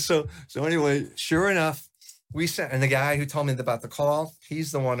 And then, so anyway, sure enough, we sent, and the guy who told me about the call,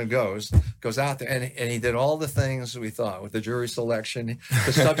 he's the one who goes out there, and he did all the things we thought with the jury selection.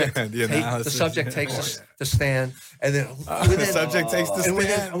 The subject, the subject takes the stand, and then the subject takes the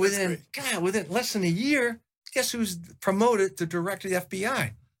stand. Within less than a year, guess who's promoted to director of the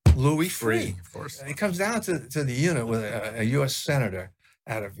FBI? Louis Freeh, of course. He comes down to the unit with a U.S. senator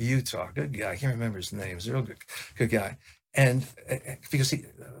out of Utah. Good guy. I can't remember his name. He's a real good guy. And because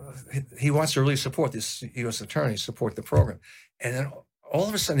he wants to really support this U.S. attorney, support the program. And then all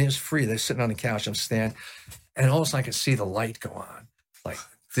of a sudden he was free. They're sitting on the couch, I'm standing, and all of a sudden I could see the light go on. Like,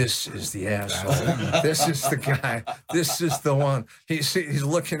 this is the asshole. This is the guy. This is the one. He's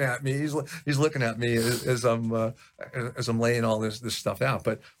looking at me. He's looking at me as I'm laying all this stuff out.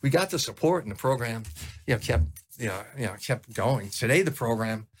 But we got the support, and the program, kept going. Today the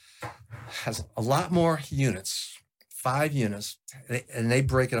program has a lot more units, 5 units, and they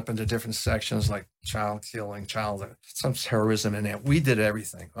break it up into different sections like child killing, some terrorism in there. We did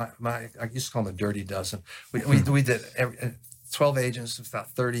everything. I used to call them the dirty dozen. We did 12 agents, about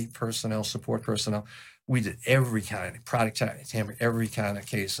 30 personnel, support personnel. We did every kind of product tampering, every kind of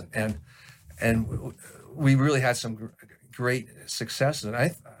case, and we really had some great successes. And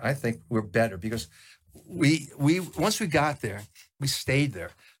I think we're better because we once we got there, we stayed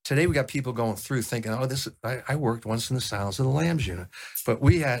there. Today we got people going through thinking, oh, I worked once in the Silence of the Lambs unit, but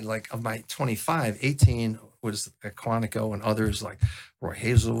we had, like, of my 25, 18 was at Quantico, and others like Roy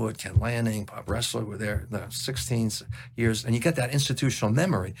Hazelwood, Ken Lanning, Bob Ressler were there the 16 years, and you get that institutional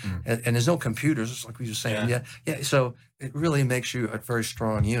memory, and there's no computers, just like we were saying. Yeah. So it really makes you a very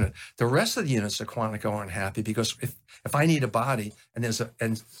strong unit. The rest of the units at Quantico aren't happy because if I need a body and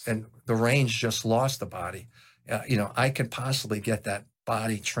and the range just lost the body, I could possibly get that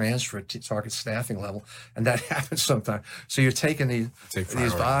body transferred to target staffing level, and that happens sometimes. So you're taking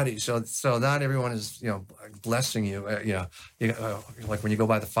these bodies. So not everyone is blessing you. Like when you go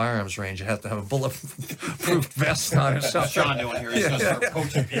by the firearms range, you have to have a bulletproof vest on or something. Sean doing here. He's going to start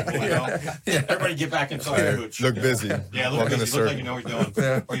coaching people. Everybody get back inside the coach. Look busy. Yeah, look busy. Look like you know what you're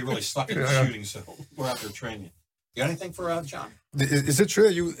doing. Or you're really stuck in the shooting. So we're out there training. You got anything for John? Is it true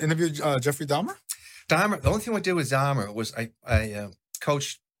that you interviewed Jeffrey Dahmer? The only thing I did with Dahmer was I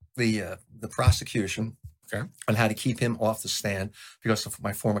coached the prosecution on how to keep him off the stand, because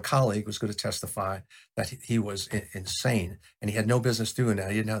my former colleague was going to testify that he was insane and he had no business doing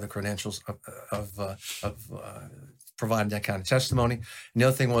that. He didn't have the credentials of providing that kind of testimony. And the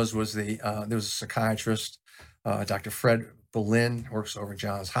other thing was there was a psychiatrist, Dr. Fred Berlin, works over at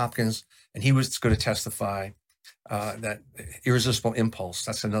Johns Hopkins, and he was going to testify that irresistible impulse.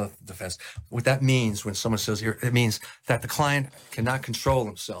 That's another defense. What that means when someone says it means that the client cannot control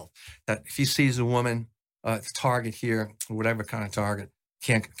himself. That if he sees a woman, target here, whatever kind of target,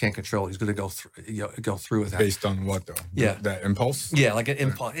 can't control. He's going to go through with that. Based on what though? Yeah, that impulse. Yeah, like an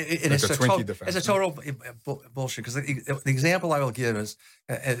impulse. It's a total bullshit. Because the example I will give is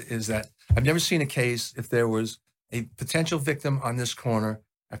that I've never seen a case if there was a potential victim on this corner,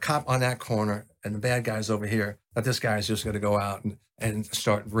 a cop on that corner, and the bad guy's over here, that this guy is just going to go out and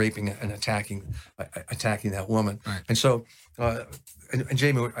start raping and attacking that woman. Right. And so, and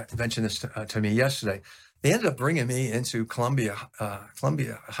Jamie mentioned this to me yesterday. They ended up bringing me into Columbia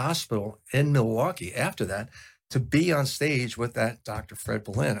Hospital in Milwaukee after that to be on stage with that Dr. Fred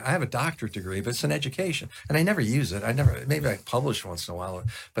Berlin. I have a doctorate degree, but it's an education, and I never use it. Maybe I publish once in a while,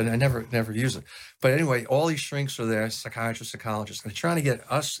 but I never use it. But anyway, all these shrinks are there, psychiatrists, psychologists, and they're trying to get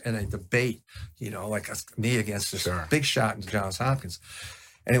us in a debate, like me against this big shot in Johns Hopkins.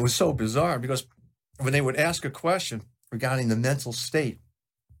 And it was so bizarre because when they would ask a question regarding the mental state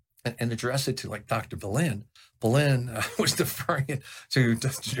and address it to like Dr. Berlin was deferring it to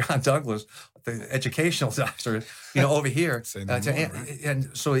John Douglas, the educational doctor, over here, and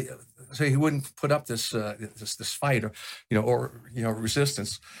so he wouldn't put up this fight or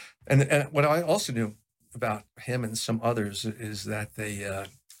resistance. And what I also knew about him and some others is that there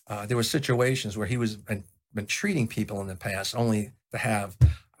were situations where he was been treating people in the past only to have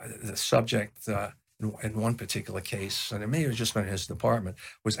the subject. In one particular case, and it may have just been his department,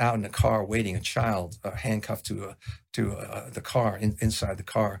 was out in the car waiting, a child handcuffed to the car, inside the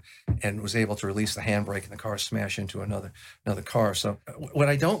car, and was able to release the handbrake, and the car smashed into another car. So what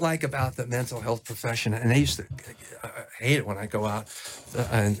I don't like about the mental health profession, and I used to hate it when I go out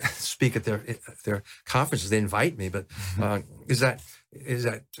and speak at their conferences, they invite me, but is that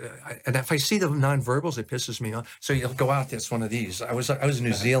and if I see the nonverbals, it pisses me off. So you'll go out there, it's one of these. I was in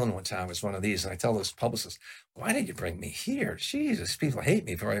New Zealand one time, it's one of these, and I tell this publicist, why did you bring me here? Jesus, people hate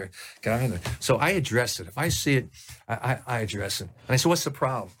me before I got in there. So I address it. If I see it, I address it. And I said, what's the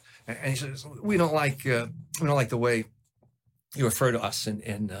problem? And he says, we don't like the way you refer to us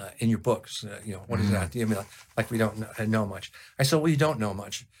in your books. What is that? I mean, like we don't know much. I said, well, you don't know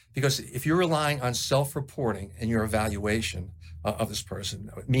much, because if you're relying on self-reporting in your evaluation, of this person,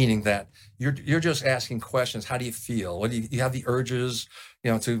 meaning that you're just asking questions. How do you feel? What do you have the urges,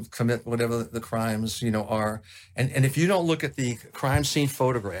 to commit whatever the crimes, are? And if you don't look at the crime scene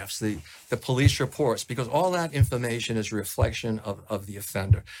photographs, the police reports, because all that information is a reflection of the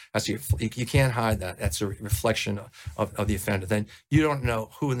offender. You can't hide that. That's a reflection of the offender. Then you don't know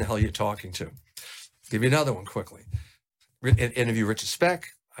who in the hell you're talking to. Give you another one quickly. Interview Richard Speck.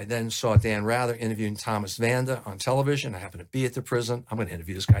 I then saw Dan Rather interviewing Thomas Vanda on television. I happened to be at the prison. I'm going to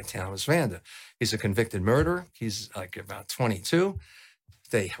interview this guy, Thomas Vanda. He's a convicted murderer. He's like about 22.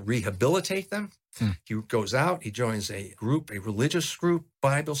 They rehabilitate them. He goes out. He joins a group, a religious group,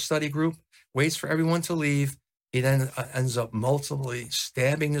 Bible study group, waits for everyone to leave. He then ends up multiply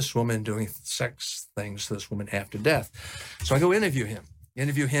stabbing this woman, doing sex things to this woman after death. So I go interview him.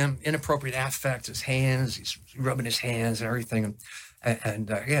 Inappropriate affect, his hands, he's rubbing his hands and everything. And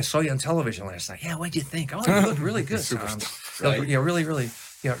yeah, I saw you on television last night. Yeah, what'd you think? Oh, you look really good, Tom. Right.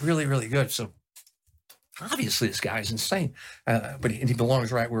 Really, really good. So obviously this guy's insane, but he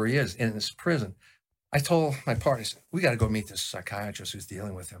belongs right where he is, in this prison. I told my partner, I said, we got to go meet this psychiatrist who's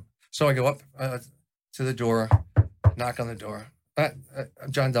dealing with him. So I go up to the door, knock on the door. I'm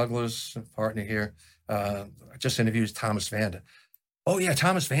John Douglas, partner here. I just interviewed Thomas Vanda. Oh yeah,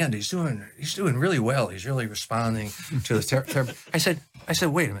 Thomas Vanda, he's doing really well. He's really responding to the I said,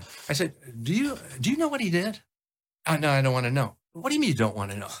 wait a minute. I said, do you know what he did? No, I don't want to know. What do you mean you don't want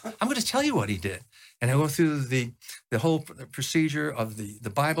to know? I'm going to tell you what he did. And I go through the whole procedure of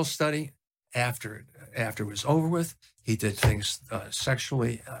the Bible study. After it was over with, he did things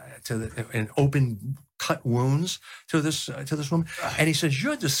sexually in open cut wounds to this woman. And he says,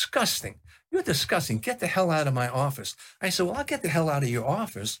 "You're disgusting. You're disgusting. Get the hell out of my office." I said, "Well, I'll get the hell out of your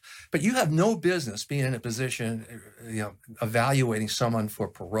office, but you have no business being in a position, evaluating someone for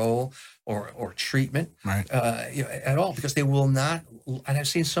parole or treatment, Right. At all, because they will not." And I've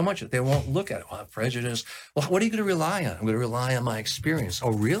seen so much of it. They won't look at it. Well, prejudice. Well, what are you going to rely on? I'm going to rely on my experience.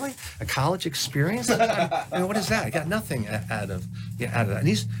 Oh, really? A college experience? What is that? I got nothing out of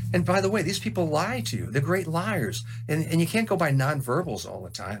that. And by the way, these people lie to you. They're great liars. And you can't go by nonverbals all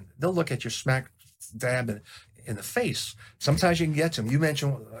the time. They'll look at you smack dab in the face. Sometimes you can get to them. You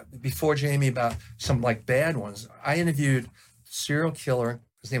mentioned before, Jamie, about some like bad ones. I interviewed serial killer.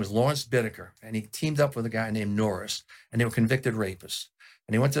 His name was Lawrence Bittaker, and he teamed up with a guy named Norris, and they were convicted rapists.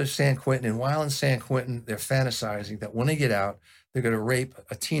 And they went to San Quentin, and while in San Quentin, they're fantasizing that when they get out, they're going to rape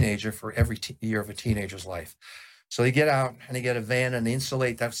a teenager for every year of a teenager's life. So they get out, and they get a van, and they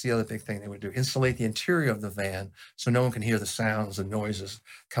insulate. That's the other big thing they would do. Insulate the interior of the van so no one can hear the sounds and noises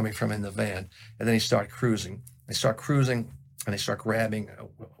coming from in the van. And then they start cruising. And they start grabbing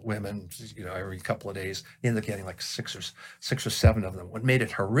women, every couple of days. They end up getting like six or seven of them. What made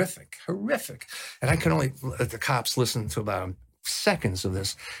it horrific. And I could only let the cops listen to about seconds of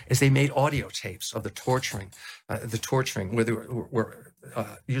this, is they made audio tapes of the torturing, where they were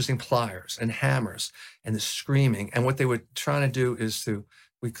using pliers and hammers and the screaming. And what they were trying to do is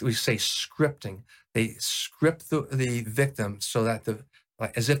we say scripting. They script the victim so that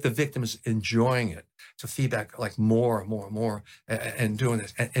as if the victim is enjoying it, to feedback like more and doing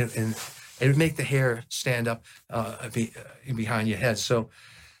this. And it would make the hair stand up behind your head. So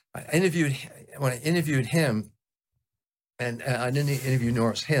when I interviewed him, and I didn't interview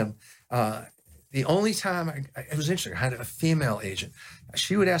Norris, the only time it was interesting, I had a female agent.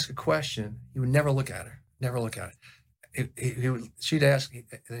 She would ask a question. He would never look at her. She'd ask, and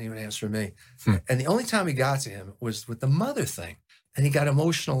then he would answer me. And the only time he got to him was with the mother thing. And he got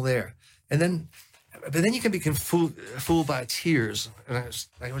emotional there. But then you can be fooled by tears. And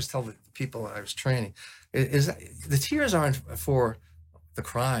I always tell the people I was training, is that the tears aren't for the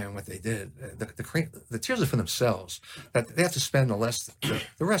crime, what they did. The tears are for themselves. That they have to spend the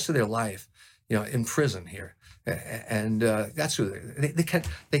rest of their life, in prison here. And that's who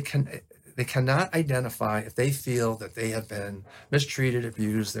they cannot identify if they feel that they have been mistreated,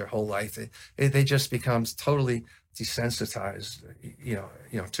 abused their whole life. They just become totally desensitized,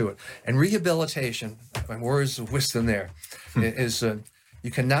 to it. And rehabilitation, my words of wisdom there, is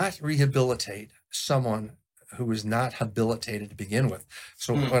you cannot rehabilitate someone who is not habilitated to begin with.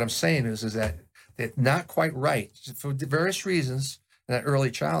 So what I'm saying is that they're not quite right for various reasons in that early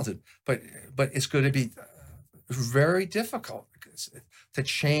childhood, but it's going to be very difficult to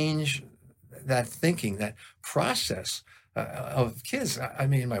change that thinking, that process of kids. I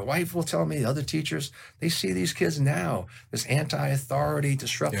mean, my wife will tell me, other teachers, they see these kids now, this anti-authority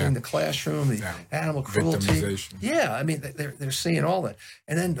disrupting the classroom, the animal cruelty. Yeah, I mean, they're seeing all that.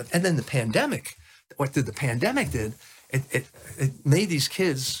 And then the pandemic, what the pandemic did, it made these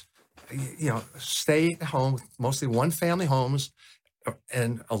kids stay at home, mostly one-family homes,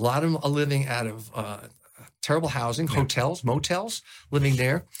 and a lot of them are living out of terrible housing, hotels, motels, living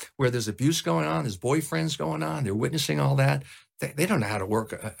there where there's abuse going on, there's boyfriends going on, they're witnessing all that. They don't know how to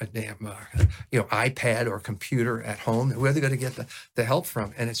work a damn iPad or computer at home. Where are they going to get the help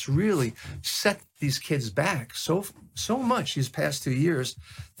from? And it's really set these kids back so much these past 2 years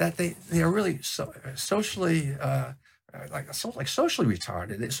that they are really socially socially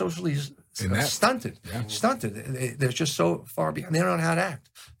retarded. They're socially stunted. Yeah. Stunted. They're just so far behind. They don't know how to act.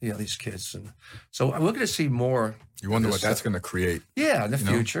 These kids. And so we're going to see more. You wonder what that's going to create. Yeah, in the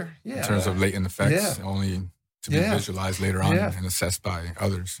future. Yeah, in terms of latent effects, only to be visualized later on and assessed by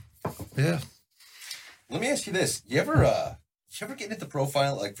others. Yeah. Let me ask you this: you ever get into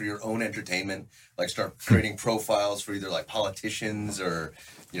profile like for your own entertainment, like start creating profiles for either like politicians or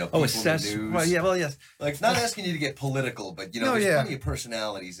people assess. in the news? Well, yes. Like not asking you to get political, but there's plenty of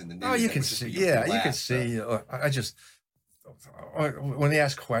personalities in the news. Oh, you that can would just see. make you Yeah, you laugh, can see. I just when they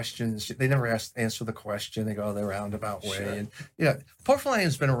ask questions, they never answer the question. They go their roundabout way. Sure. And profiling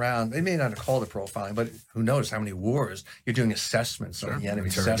has been around. They may not have called it profiling, but who knows how many wars you're doing assessments on the enemy.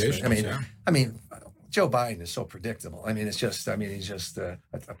 Assessment. I mean, Joe Biden is so predictable. I mean, it's just. I mean, he's just a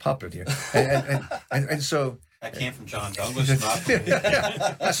puppet here, and so. That came from John Douglas.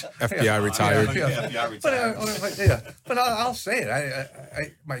 FBI retired. FBI retired. But I'll say it.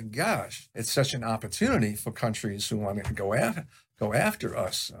 I my gosh, it's such an opportunity for countries who want to go after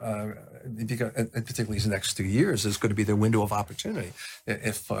us, because particularly these next 2 years is going to be their window of opportunity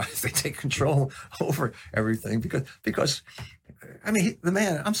if they take control over everything. Because I mean, the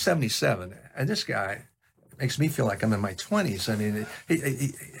man. I'm 77, and this guy makes me feel like I'm in my 20s. I mean,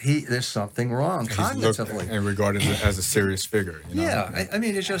 he there's something wrong cognitively. He's and regarded as a serious figure. Yeah, I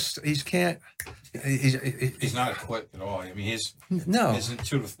mean, it's just he's not equipped at all. I mean, his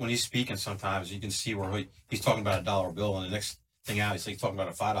intuitive when he's speaking. Sometimes you can see where he's talking about a dollar bill, and the next thing out, he's talking about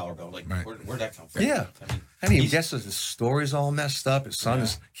a $5 bill. Like, where'd that come from? Yeah, I mean, he guesses his story's all messed up. His son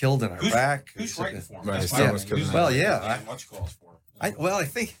is killed in Iraq. Who's writing for him? Right, That's his son my was thing. killed. Who's Well, much calls for. I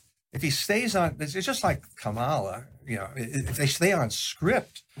think if he stays on, it's just like Kamala. If they stay on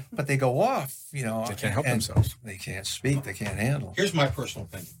script, but they go off, they can't help themselves. They can't speak. They can't handle. Here's my personal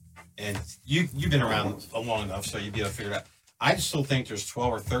opinion, and you've been around long enough, so you'd be able to figure it out. I still think there's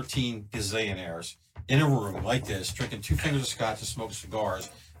 12 or 13 gazillionaires in a room like this, drinking 2 fingers of scotch and smoking cigars,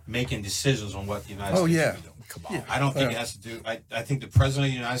 making decisions on what the United States should be doing. Come on. Yeah. I don't think it has to do. I think the president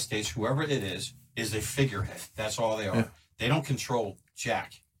of the United States, whoever it is a figurehead. That's all they are. Yeah. They don't control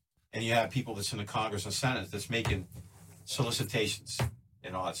jack. And you have people that's in the Congress and Senate that's making solicitations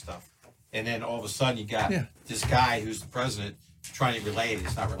and all that stuff. And then all of a sudden you got this guy who's the president trying to relate it.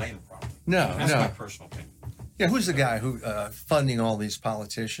 It's not relating properly. That's my personal opinion. Yeah, who's the guy who funding all these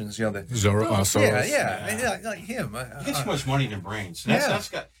politicians? Soros. Like him. You get too much money in your brains. That's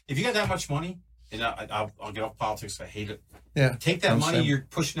got. If you got that much money, and I'll get off politics. I hate it. Yeah. Take that money you're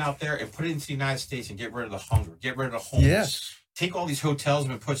pushing out there and put it into the United States and get rid of the hunger. Get rid of the homeless. Yes. Take all these hotels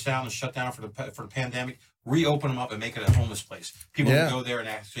that have been pushed down and shut down for the pandemic, reopen them up and make it a homeless place. People can go there and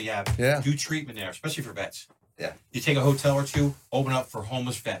actually do treatment there, especially for vets. Yeah. You take a hotel or two, open up for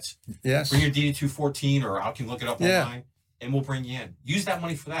homeless vets. Yes. Bring your DD-214 or I can look it up online and we'll bring you in. Use that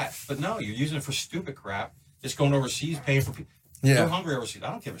money for that. But no, you're using it for stupid crap. Just going overseas, paying for people. They're hungry overseas. I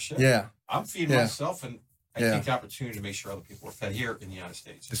don't give a shit. Yeah. I'm feeding myself and I take the opportunity to make sure other people are fed here in the United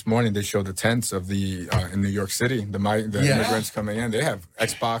States. This morning they showed the tents of the in New York City. The immigrants coming in, they have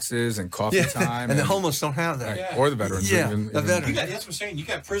Xboxes and coffee time, and the homeless don't have that, Yeah. or the veterans. Yeah, even, veterans. That's what I'm saying. You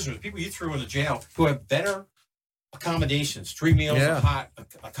got prisoners, people you threw in the jail who have better accommodations, 3 meals, a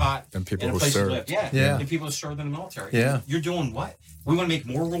cot, than people and a who place serve. to live. Yeah, and people who served in the military. Yeah. You're doing what? We want to make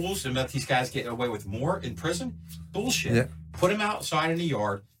more rules and let these guys get away with more in prison? Bullshit. Yeah. Put them outside in the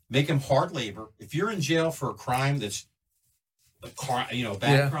yard. Make them hard labor. If you're in jail for a crime that's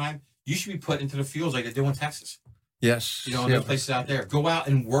bad crime, you should be put into the fields like they do in Texas. Yes. In those places out there. Go out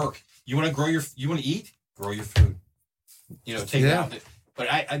and work. You want to eat? Grow your food. Take it out. But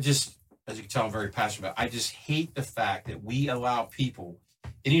I just, as you can tell, I'm very passionate about it. I just hate the fact that we allow people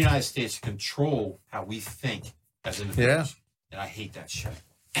in the United States to control how we think as individuals. And I hate that shit.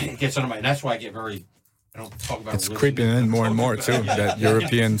 It gets under my, and that's why I don't talk about it's religion. creeping in more and more too. That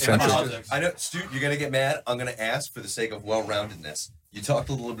European centric. I know, Stu, you're gonna get mad. I'm gonna ask for the sake of well-roundedness. You talked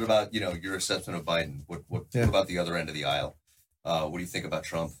a little bit about your assessment of Biden. What about the other end of the aisle? What do you think about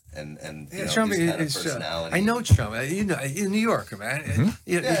Trump and Trump his kind of is personality? I know Trump. In New York, man.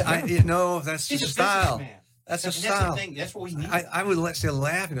 Mm-hmm. That's He's his a style. businessman. That's a And style. that's the thing. That's what we need. I would say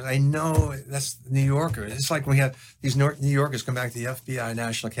laughing because I know that's New Yorker. It's like we have these New Yorkers come back to the FBI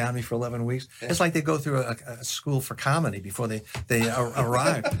National Academy for 11 weeks. It's like they go through a school for comedy before they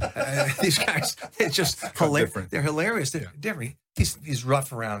arrive. These guys, they're just hilarious. Different. They're hilarious. They're different. He's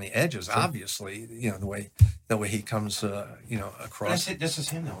rough around the edges, obviously. You know the way he comes, across. This is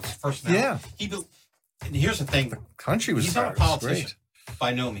him though. It's his personality. Yeah. And here's the thing. Country was He's not a was great. politician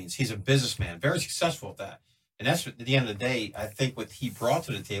by no means. He's a businessman, very successful at that. And that's at the end of the day, I think what he brought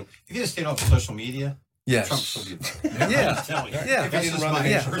to the table. If he just stayed off of social media, Yes. Trump would still be. Yeah. I'm telling you. Yeah. That's If he didn't just run my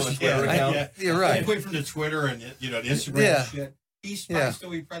against personal- the Twitter account. You're right. Away from the Twitter and the Instagram Yeah. shit, he's Yeah. probably still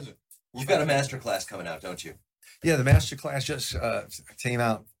be president. You've got a master class coming out, don't you? Yeah, the master class just came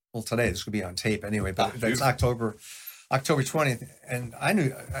out. Well, today this could be on tape anyway, but that's beautiful. October 20th. And I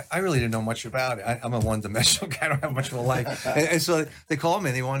really didn't know much about it. I'm a one-dimensional guy. I don't have much of a life. And so they called me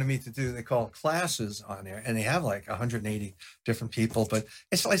and they wanted me to they call classes on there, and they have like 180 different people. But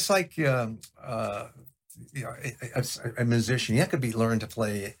it's like a musician. You could learn to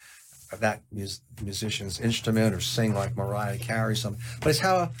play that musician's instrument or sing like Mariah Carey, something. But it's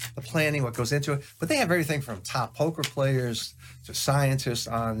how the planning, what goes into it. But they have everything from top poker players to scientists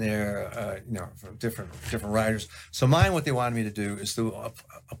on there, from different writers. So mine, what they wanted me to do is to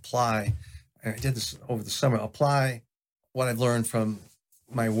apply, and I did this over the summer, apply what I've learned from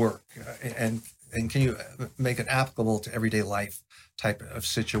my work, and can you make it applicable to everyday life type of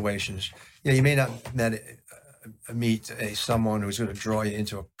situations. You may not meet someone who's going to draw you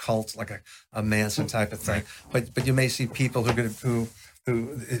into a cult like a Manson type of thing, but you may see people who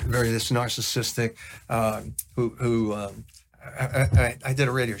very narcissistic, I did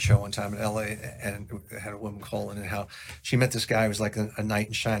a radio show one time in LA and had a woman call in, and how she met this guy who was like a knight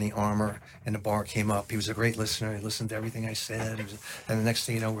in shining armor, and the bar came up. He was a great listener. He listened to everything I said. And the next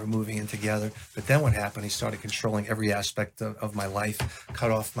thing you know, we're moving in together. But then what happened? He started controlling every aspect of my life, cut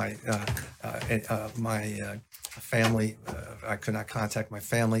off my family. I could not contact my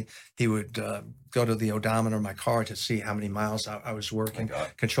family. He would go to the odometer of my car to see how many miles I was working,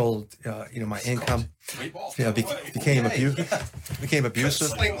 controlled my income. Became abusive.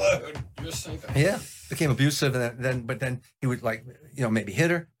 Sling load. Yeah, became abusive, and then he would maybe hit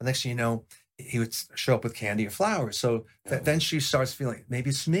her. The next thing you know, he would show up with candy or flowers. So then she starts feeling maybe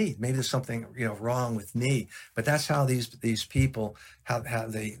it's me, maybe there's something wrong with me. But that's how these people how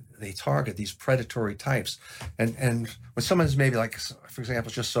they target these predatory types. And when someone's maybe like, for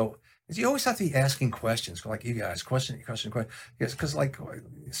example, just so. You always have to be asking questions, like you guys, question. Yes, because like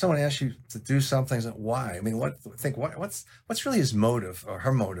someone asks you to do something, why? I mean, what's really his motive or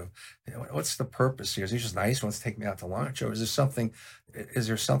her motive? What's the purpose here? Is he just nice? Wants to take me out to lunch, or is there something?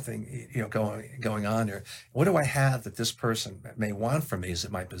 Going on here? What do I have that this person may want from me? Is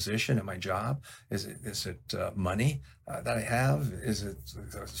it my position and my job? Is it money that I have? Is it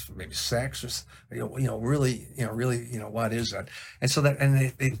maybe sex? Or really, what is that? And so that,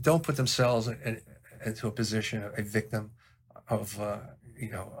 and they don't put themselves into a position, a victim of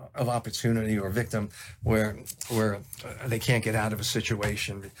opportunity, or a victim where they can't get out of a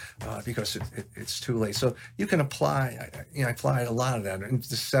situation because it's too late. So you can apply, I applied a lot of that. And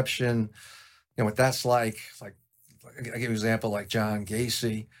deception, what that's like I give you an example, like John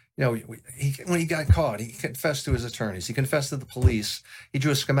Gacy. When he got caught, he confessed to his attorneys. He confessed to the police. He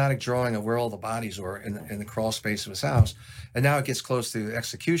drew a schematic drawing of where all the bodies were in the crawl space of his house. And now it gets close to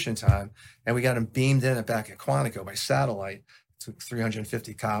execution time, and we got him beamed in back at Quantico by satellite. Took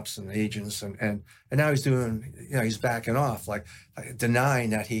 350 cops and agents, and now he's doing, he's backing off, like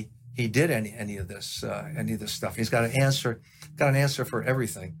denying that he did any of this stuff. He's got an answer for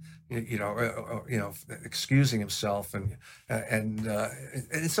everything. Excusing himself, and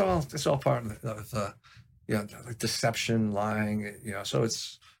it's all part of deception, lying. So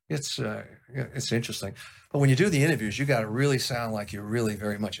it's interesting. But when you do the interviews, you got to really sound like you're really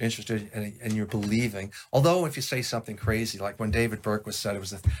very much interested and you're believing. Although if you say something crazy, like when David Berkowitz said it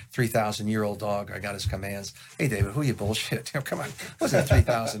was a 3,000-year-old dog, I got his commands. Hey, David, who you bullshit? Come on, it wasn't a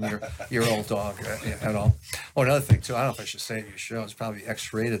 3,000-year-old dog at all. Oh, another thing too, I don't know if I should say it at your show. It's probably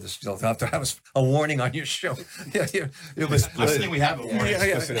X-rated. This that was a warning on your show. Yeah, it was. I think we have a warning.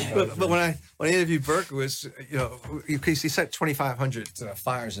 But when I interviewed Berkowitz, he set 2,500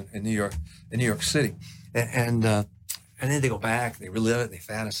 fires in New York City. And then they go back, they relive it, they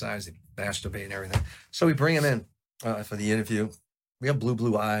fantasize, they masturbate and everything. So we bring him in for the interview. We have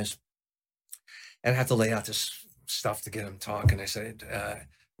blue eyes, and I have to lay out this stuff to get him talking. I said,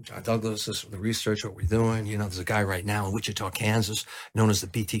 John Douglas, this is the research, what we're doing. There's a guy right now in Wichita, Kansas, known as the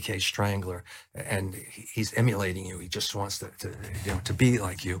BTK Strangler, and he's emulating you. He just wants to be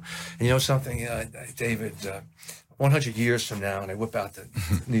like you. And you know something, David, 100 years from now, and I whip out the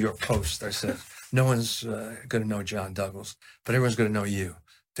New York Post, I said, no one's going to know John Douglas, but everyone's going to know you.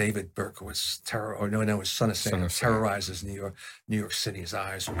 David Berkowitz, his son of Sam, terrorizes New York City. His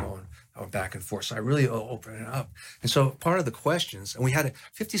eyes were going back and forth. So I really opened it up. And so part of the questions, and we had a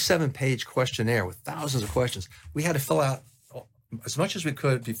 57-page questionnaire with thousands of questions. We had to fill out as much as we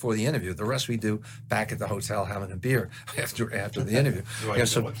could before the interview. The rest we do back at the hotel having a beer after the interview.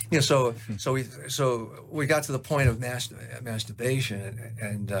 So we got to the point of masturbation,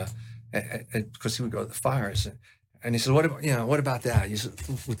 and because he would go to the fires. And he said, what about that? He said,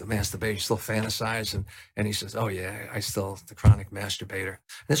 with the masturbation, you still fantasize? And he says, oh, yeah, I still, the chronic masturbator.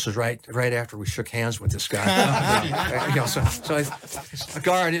 And this was right after we shook hands with this guy.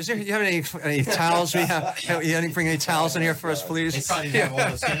 Guard, do you have any towels? You didn't bring any towels in here for us, please? They probably didn't have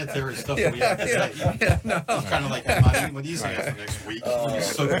all the sanitary stuff that we have today. No. It's kind of like I'm not eating with these guys for next week.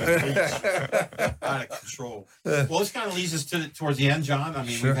 So out of control. Well, this kind of leads us towards the end, John. I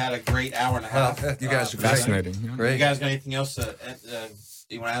mean, we've had a great hour and a half. You guys are great. Fascinating. You guys got anything else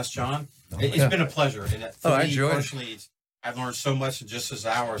you want to ask John? It's been a pleasure. And I enjoyed it. Personally, I've learned so much in just this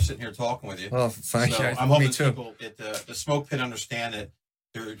hour sitting here talking with you. Well, thank you. I'm hoping people at the Smoke Pit understand that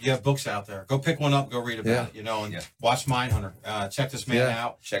you have books out there. Go pick one up, go read about it, and watch Mindhunter. Check this man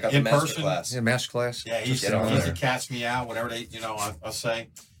out. Check out the master class. Yeah, master class. Yeah, he's the cat's me out, whatever I'll say.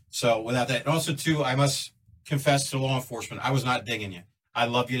 So without that, and also too, I must confess to law enforcement, I was not digging you. I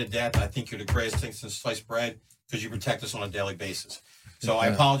love you to death. I think you're the greatest thing since sliced bread because you protect us on a daily basis. So I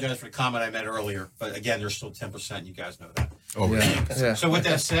apologize for the comment I made earlier, but again, there's still 10%. You guys know that. Oh, yeah. So with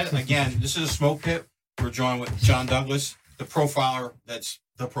that said, again, this is a Smoke Pit. We're joined with John Douglas, the profiler. That's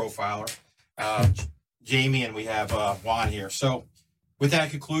the profiler. Jamie, and we have Juan here. So with that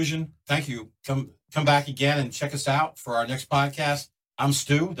conclusion, thank you. Come back again and check us out for our next podcast. I'm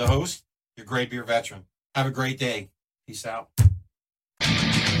Stu, the host, your great beer veteran. Have a great day. Peace out.